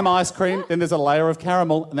Magnum ice cream, then there's a layer of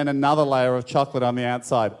caramel, and then another layer of chocolate on the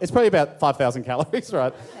outside. It's probably about 5,000 calories,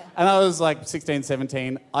 right? And I was like 16,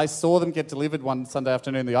 17. I saw them get delivered one Sunday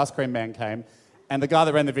afternoon. The ice cream man came, and the guy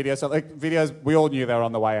that ran the video, so like videos, we all knew they were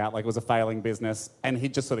on the way out, like it was a failing business, and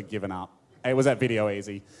he'd just sort of given up. It was at Video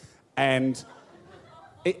Easy. And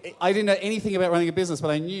I didn't know anything about running a business,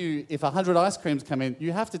 but I knew if 100 ice creams come in,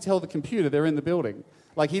 you have to tell the computer they're in the building.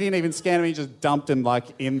 Like, he didn't even scan them, he just dumped them, like,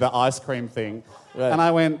 in the ice cream thing. Right. And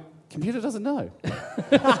I went, computer doesn't know.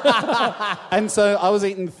 And so I was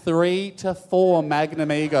eating 3 to 4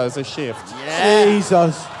 Magnum Egos a shift. Yeah.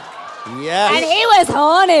 Jesus. Yeah. And he was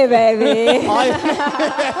horny, baby.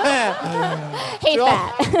 He Do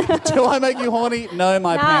fat. Do I make you horny? No,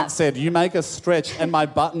 my Nah. pants said, you make a stretch, and my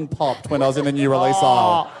button popped when I was in the new release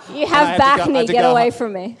aisle. You have back knee. Get away home.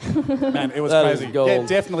 from me. Man, it was That is crazy. gold. Yeah,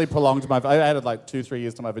 definitely prolonged my... I added like 2-3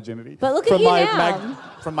 years to my virginity. But look at you now.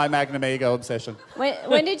 From my Magnum Ego obsession.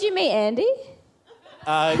 When did you meet Andy?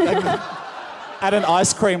 At an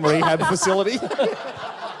ice cream rehab facility.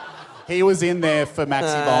 He was in there for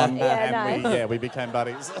Maxi Bon, and we became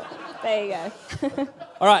buddies. There you go.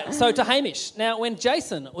 All right, so to Hamish. Now, when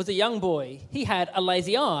Jason was a young boy, he had a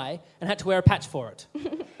lazy eye and had to wear a patch for it.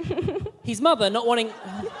 His mother, not wanting...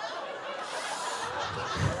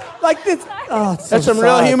 Like this. Oh, it's so There's some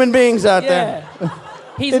real sad. human beings out there.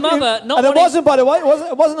 His mother, not and it wanting... wasn't, by the way,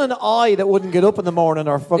 it wasn't an eye that wouldn't get up in the morning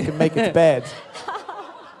or fucking make its bed.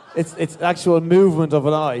 It's actual movement of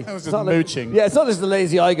an eye. It was It's just not mooching. Yeah, it's not just the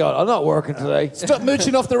lazy eye god. I'm not working today. Stop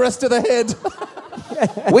mooching off the rest of the head.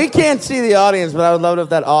 We can't see the audience, but I would love it if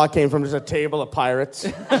that awe came from just a table of pirates.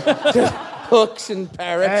 Just hooks and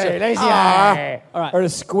parrots. Hey, lazy Ah. eye. All right. Or a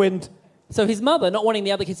squint. So his mother, not wanting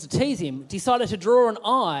the other kids to tease him, decided to draw an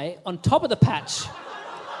eye on top of the patch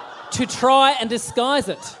to try and disguise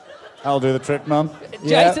it. I'll do the trick, Mum.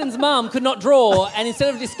 Jason's mum could not draw, and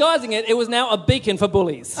instead of disguising it, it was now a beacon for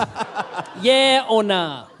bullies. Yeah or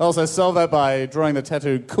nah? Also, solve that by drawing the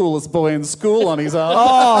tattoo "coolest boy in school" on his arm.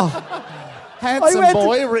 Oh. Handsome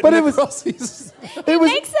boy written across his... It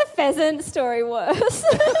makes the pheasant story worse.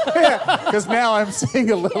 Because now I'm seeing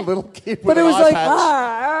a little kid with But it an was eye like... patch.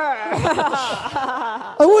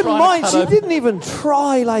 I wouldn't Trying to mind. cut She open- didn't even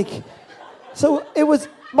try. Like, so it was.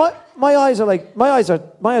 My eyes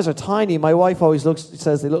are tiny. My wife always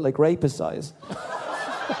says they look like rapist eyes.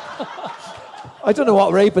 I don't know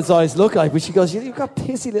what rapist eyes look like, but she goes, "You've got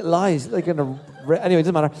pissy little eyes." Like anyway, it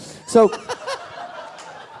doesn't matter.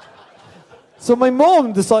 So my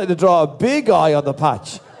mum decided to draw a big eye on the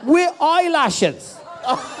patch with eyelashes.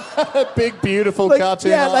 Big, beautiful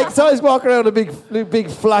cartoon Yeah, eye. like so I was walking around with a big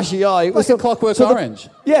flashy eye. It was Like a Clockwork Orange.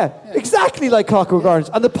 Yeah, exactly like Clockwork Orange.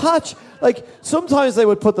 And the patch, like sometimes they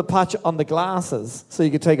would put the patch on the glasses so you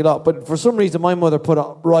could take it off. But for some reason, my mother put it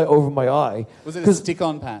right over my eye. Was it a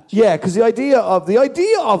stick-on patch? Yeah, because the idea of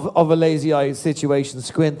a lazy eye situation,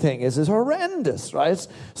 squint thing is horrendous, right?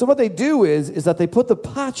 So what they do is that they put the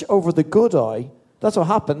patch over the good eye. That's what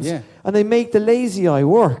happens. Yeah. And they make the lazy eye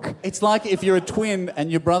work. It's like if you're a twin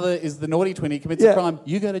and your brother is the naughty twin, he commits a crime,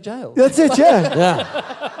 you go to jail. That's it,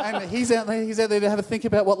 yeah. And he's out there to have a think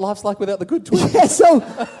about what life's like without the good twin. Yeah, so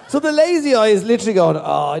the lazy eye is literally going,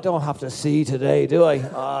 oh, I don't have to see today, do I?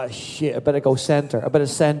 Oh, shit, I better go center. I better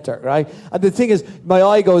center, right? And the thing is, my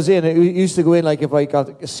eye goes in. It used to go in like if I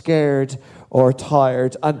got scared or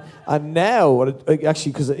tired. And now,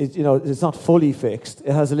 actually, because it's not fully fixed,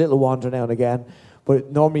 it has a little wander now and again.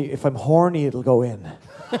 But normally, if I'm horny, it'll go in.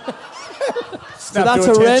 So that's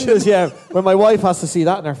horrendous, yeah. When my wife has to see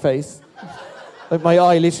that in her face. Like my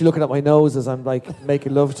eye literally looking at my nose as I'm like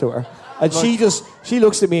making love to her. And she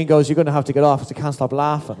looks at me and goes, "You're going to have to get off because I can't stop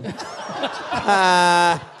laughing."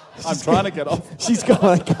 I'm trying to get off. She's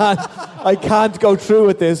going, I can't go through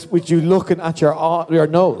with this with you looking at your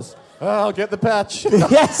nose. I'll get the patch.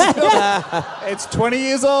 Yes. It's 20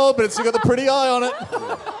 years old, but it's still got the pretty eye on it.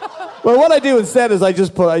 Well, what I do instead is I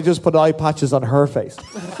just put eye patches on her face.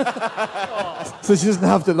 So she doesn't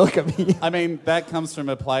have to look at me. I mean, that comes from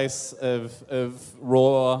a place of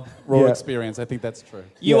raw experience. I think that's true.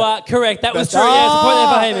 You are correct. That was true. Yeah, it's a point there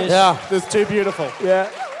for Hamish. Yeah, that's too beautiful. Yeah.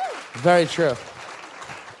 Very true.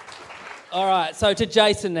 All right, so to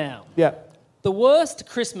Jason now. Yeah. The worst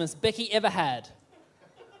Christmas Becky ever had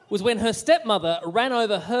was when her stepmother ran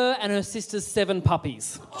over her and her sister's 7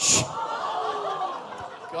 puppies.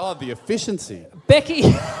 God, the efficiency. Becky...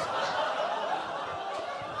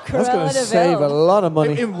 That's going to save a lot of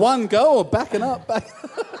money. In one go or backing up?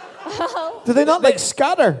 Do they not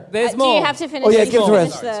scatter? There's Do more. you have to finish? Oh, yeah, finish give the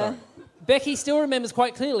rest. the- Becky still remembers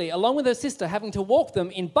quite clearly, along with her sister, having to walk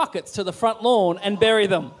them in buckets to the front lawn and bury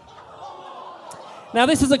them. Now,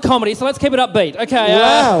 this is a comedy, so let's keep it upbeat. Okay.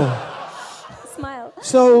 Wow. Smile.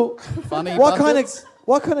 So, Funny what buckets.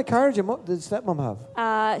 kind of car did stepmom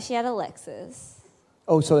have? She had a Lexus.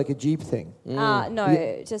 Oh, so like a Jeep thing.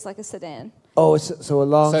 No, just like a sedan. Oh, so a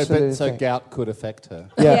long. So thing. gout could affect her.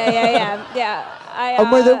 Yeah.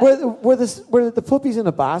 And were the puppies in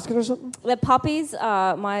a basket or something? The puppies,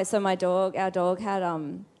 my dog, our dog had,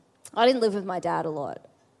 I didn't live with my dad a lot,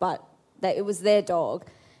 but it was their dog,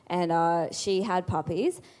 and she had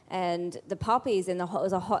puppies, and the puppies it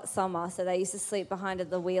was a hot summer, so they used to sleep behind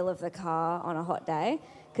the wheel of the car on a hot day,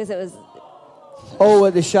 because it was... Oh,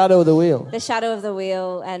 the shadow of the wheel. The shadow of the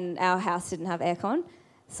wheel, and our house didn't have aircon.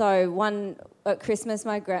 So at Christmas,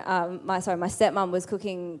 my stepmom was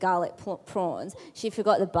cooking garlic prawns. She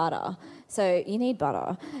forgot the butter, so you need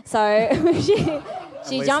butter. So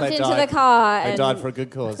she jumped into the car. They died for a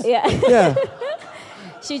good cause. Yeah.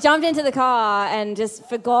 She jumped into the car and just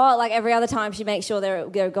forgot. Like every other time, she'd make sure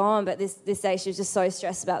they're gone. But this day, she was just so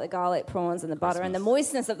stressed about the garlic prawns and the butter and the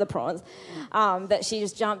moistness of the prawns that she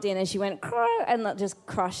just jumped in and she went and just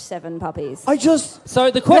crushed 7 puppies.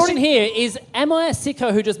 So the question here is: am I a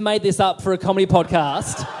sicko who just made this up for a comedy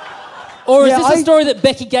podcast, or is this a story that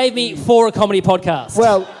Becky gave me for a comedy podcast?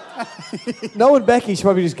 Well, knowing Becky, she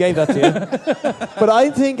probably just gave that to you. But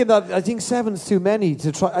I think 7's too many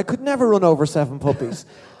to try. I could never run over 7 puppies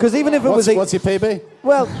because even if it was what's your PB?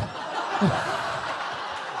 Well.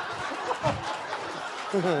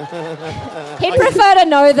 He'd prefer to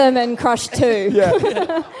know them and crush 2.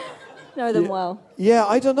 Yeah. Know them well. Yeah,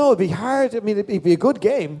 I don't know. It'd be hard. I mean, it'd be a good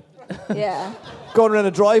game. Yeah. Going around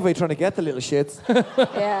a driveway trying to get the little shits.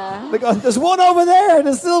 Yeah. Like, oh, there's one over there.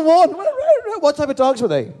 There's still one. What type of dogs were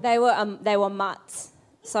they? They were mutts,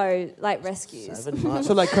 so like rescues.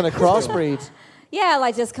 So like kind of crossbreeds. Yeah,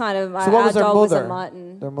 like just kind of. So what was their dog mother? Was a mutt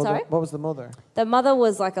Their mother. Sorry? What was the mother? The mother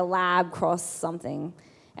was like a lab cross something,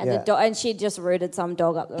 and and she'd just rooted some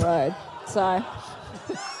dog up the road. So.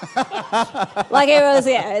 Like it was,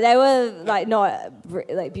 they were like not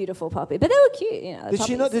like beautiful puppy, but they were cute, you know. Did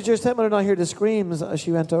she not? Did your stepmother not hear the screams as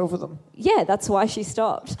she went over them? Yeah, that's why she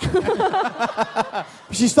stopped.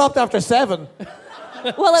 She stopped after 7.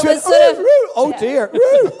 Well, it She was went, sort of. Oh dear!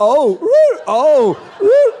 Oh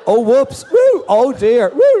whoops! Oh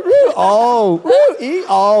dear!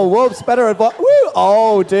 Oh whoops! Better advice!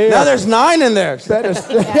 Oh dear! Now there's 9 in there.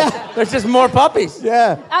 Yeah. There's just more puppies.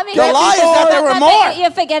 Yeah. I mean, The lie is that there were more. You're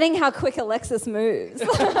forgetting how quick Alexis moves.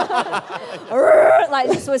 Like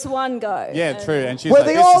this was one go. Yeah, true. And she's Were like,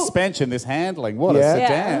 they this all- suspension, this handling, what a Yeah.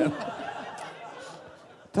 sedan.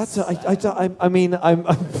 That's. I mean,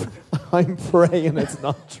 I'm praying it's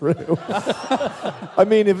not true. I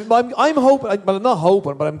mean, I'm hoping, but I'm not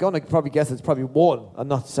hoping, but I'm going to probably guess it's probably 1 and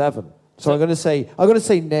not 7. So I'm going to say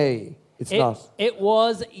nay. It's not. It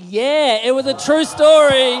was a true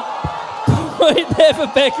story. Point there for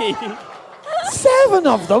Becky. 7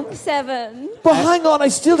 of them. 7. But hang on, I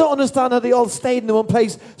still don't understand how they all stayed in one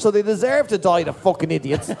place, so they deserve to die, the fucking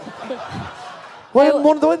idiots. Why didn't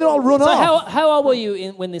one of them all run So off? how old were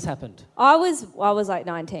you when this happened? I was like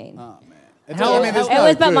 19. Oh, man. It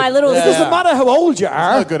was, but my little It doesn't matter how old you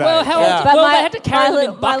are. No good Well, age. how old? But Well, they had to carry them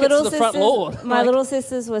in my buckets little to the front lawn. My little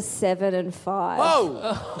sisters were 7 and 5.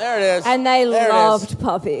 Whoa! There it is. And they There it is. loved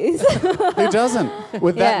puppies. Who doesn't?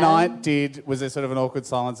 With that Yeah. night, was there sort of an awkward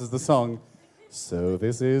silence as the song? So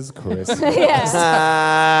this is Christmas.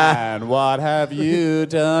 Yeah. And what have you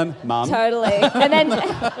done, Mum? Totally. And then,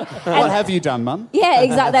 What have you done, Mum? yeah,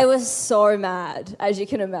 exactly. They were so mad, as you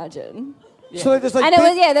can imagine. So there's like And it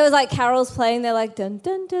was, there was like carols playing. They're like, dun,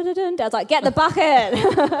 dun, dun, dun, dun. I was like, get the bucket.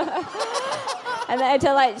 And they had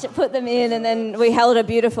to like put them in, and then we held a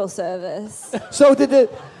beautiful service. So did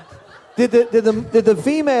the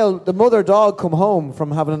female, the mother dog, come home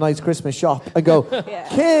from having a nice Christmas shop and go,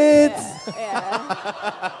 kids,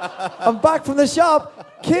 I'm back from the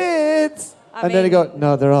shop, kids, and then they go,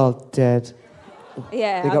 no, they're all dead.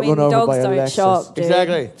 Yeah, They I got mean, run over dogs by don't Alexis. shop, dude.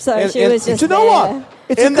 Exactly. So she was just Do you know there.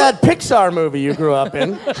 what? In that Pixar movie you grew up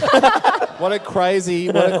in. What a crazy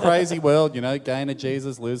world, you know. Gain a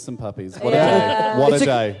Jesus, lose some puppies. What Yeah. a day. What It's a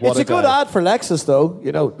day. It's a good ad for Lexus, though.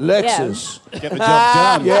 You know, Lexus. Get the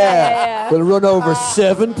job done. Yeah. We'll run over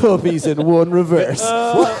 7 puppies in one reverse.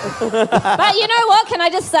 But you know what? Can I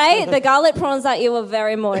just say, the garlic prawns that you were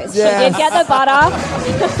very moist. Yes. You did get the butter.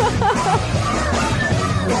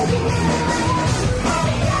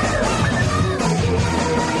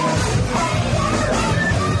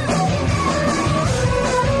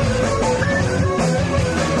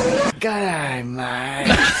 G'day, mate.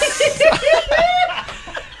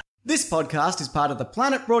 This podcast is part of the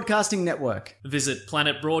Planet Broadcasting Network. Visit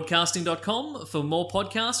planetbroadcasting.com for more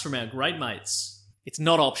podcasts from our great mates. It's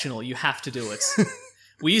not optional. You have to do it.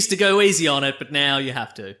 We used to go easy on it, but now you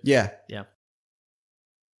have to. Yeah. Yeah.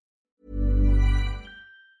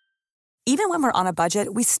 Even when we're on a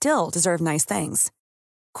budget, we still deserve nice things.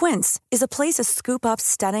 Quince is a place to scoop up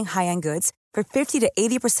stunning high-end goods for 50 to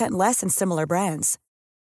 80% less than similar brands.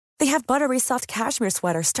 They have buttery soft cashmere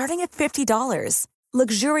sweaters starting at $50,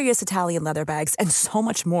 luxurious Italian leather bags, and so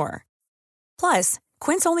much more. Plus,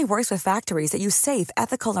 Quince only works with factories that use safe,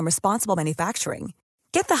 ethical, and responsible manufacturing.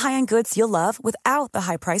 Get the high-end goods you'll love without the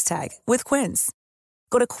high price tag with Quince.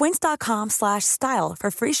 Go to quince.com/style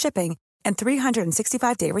for free shipping and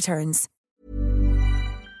 365-day returns.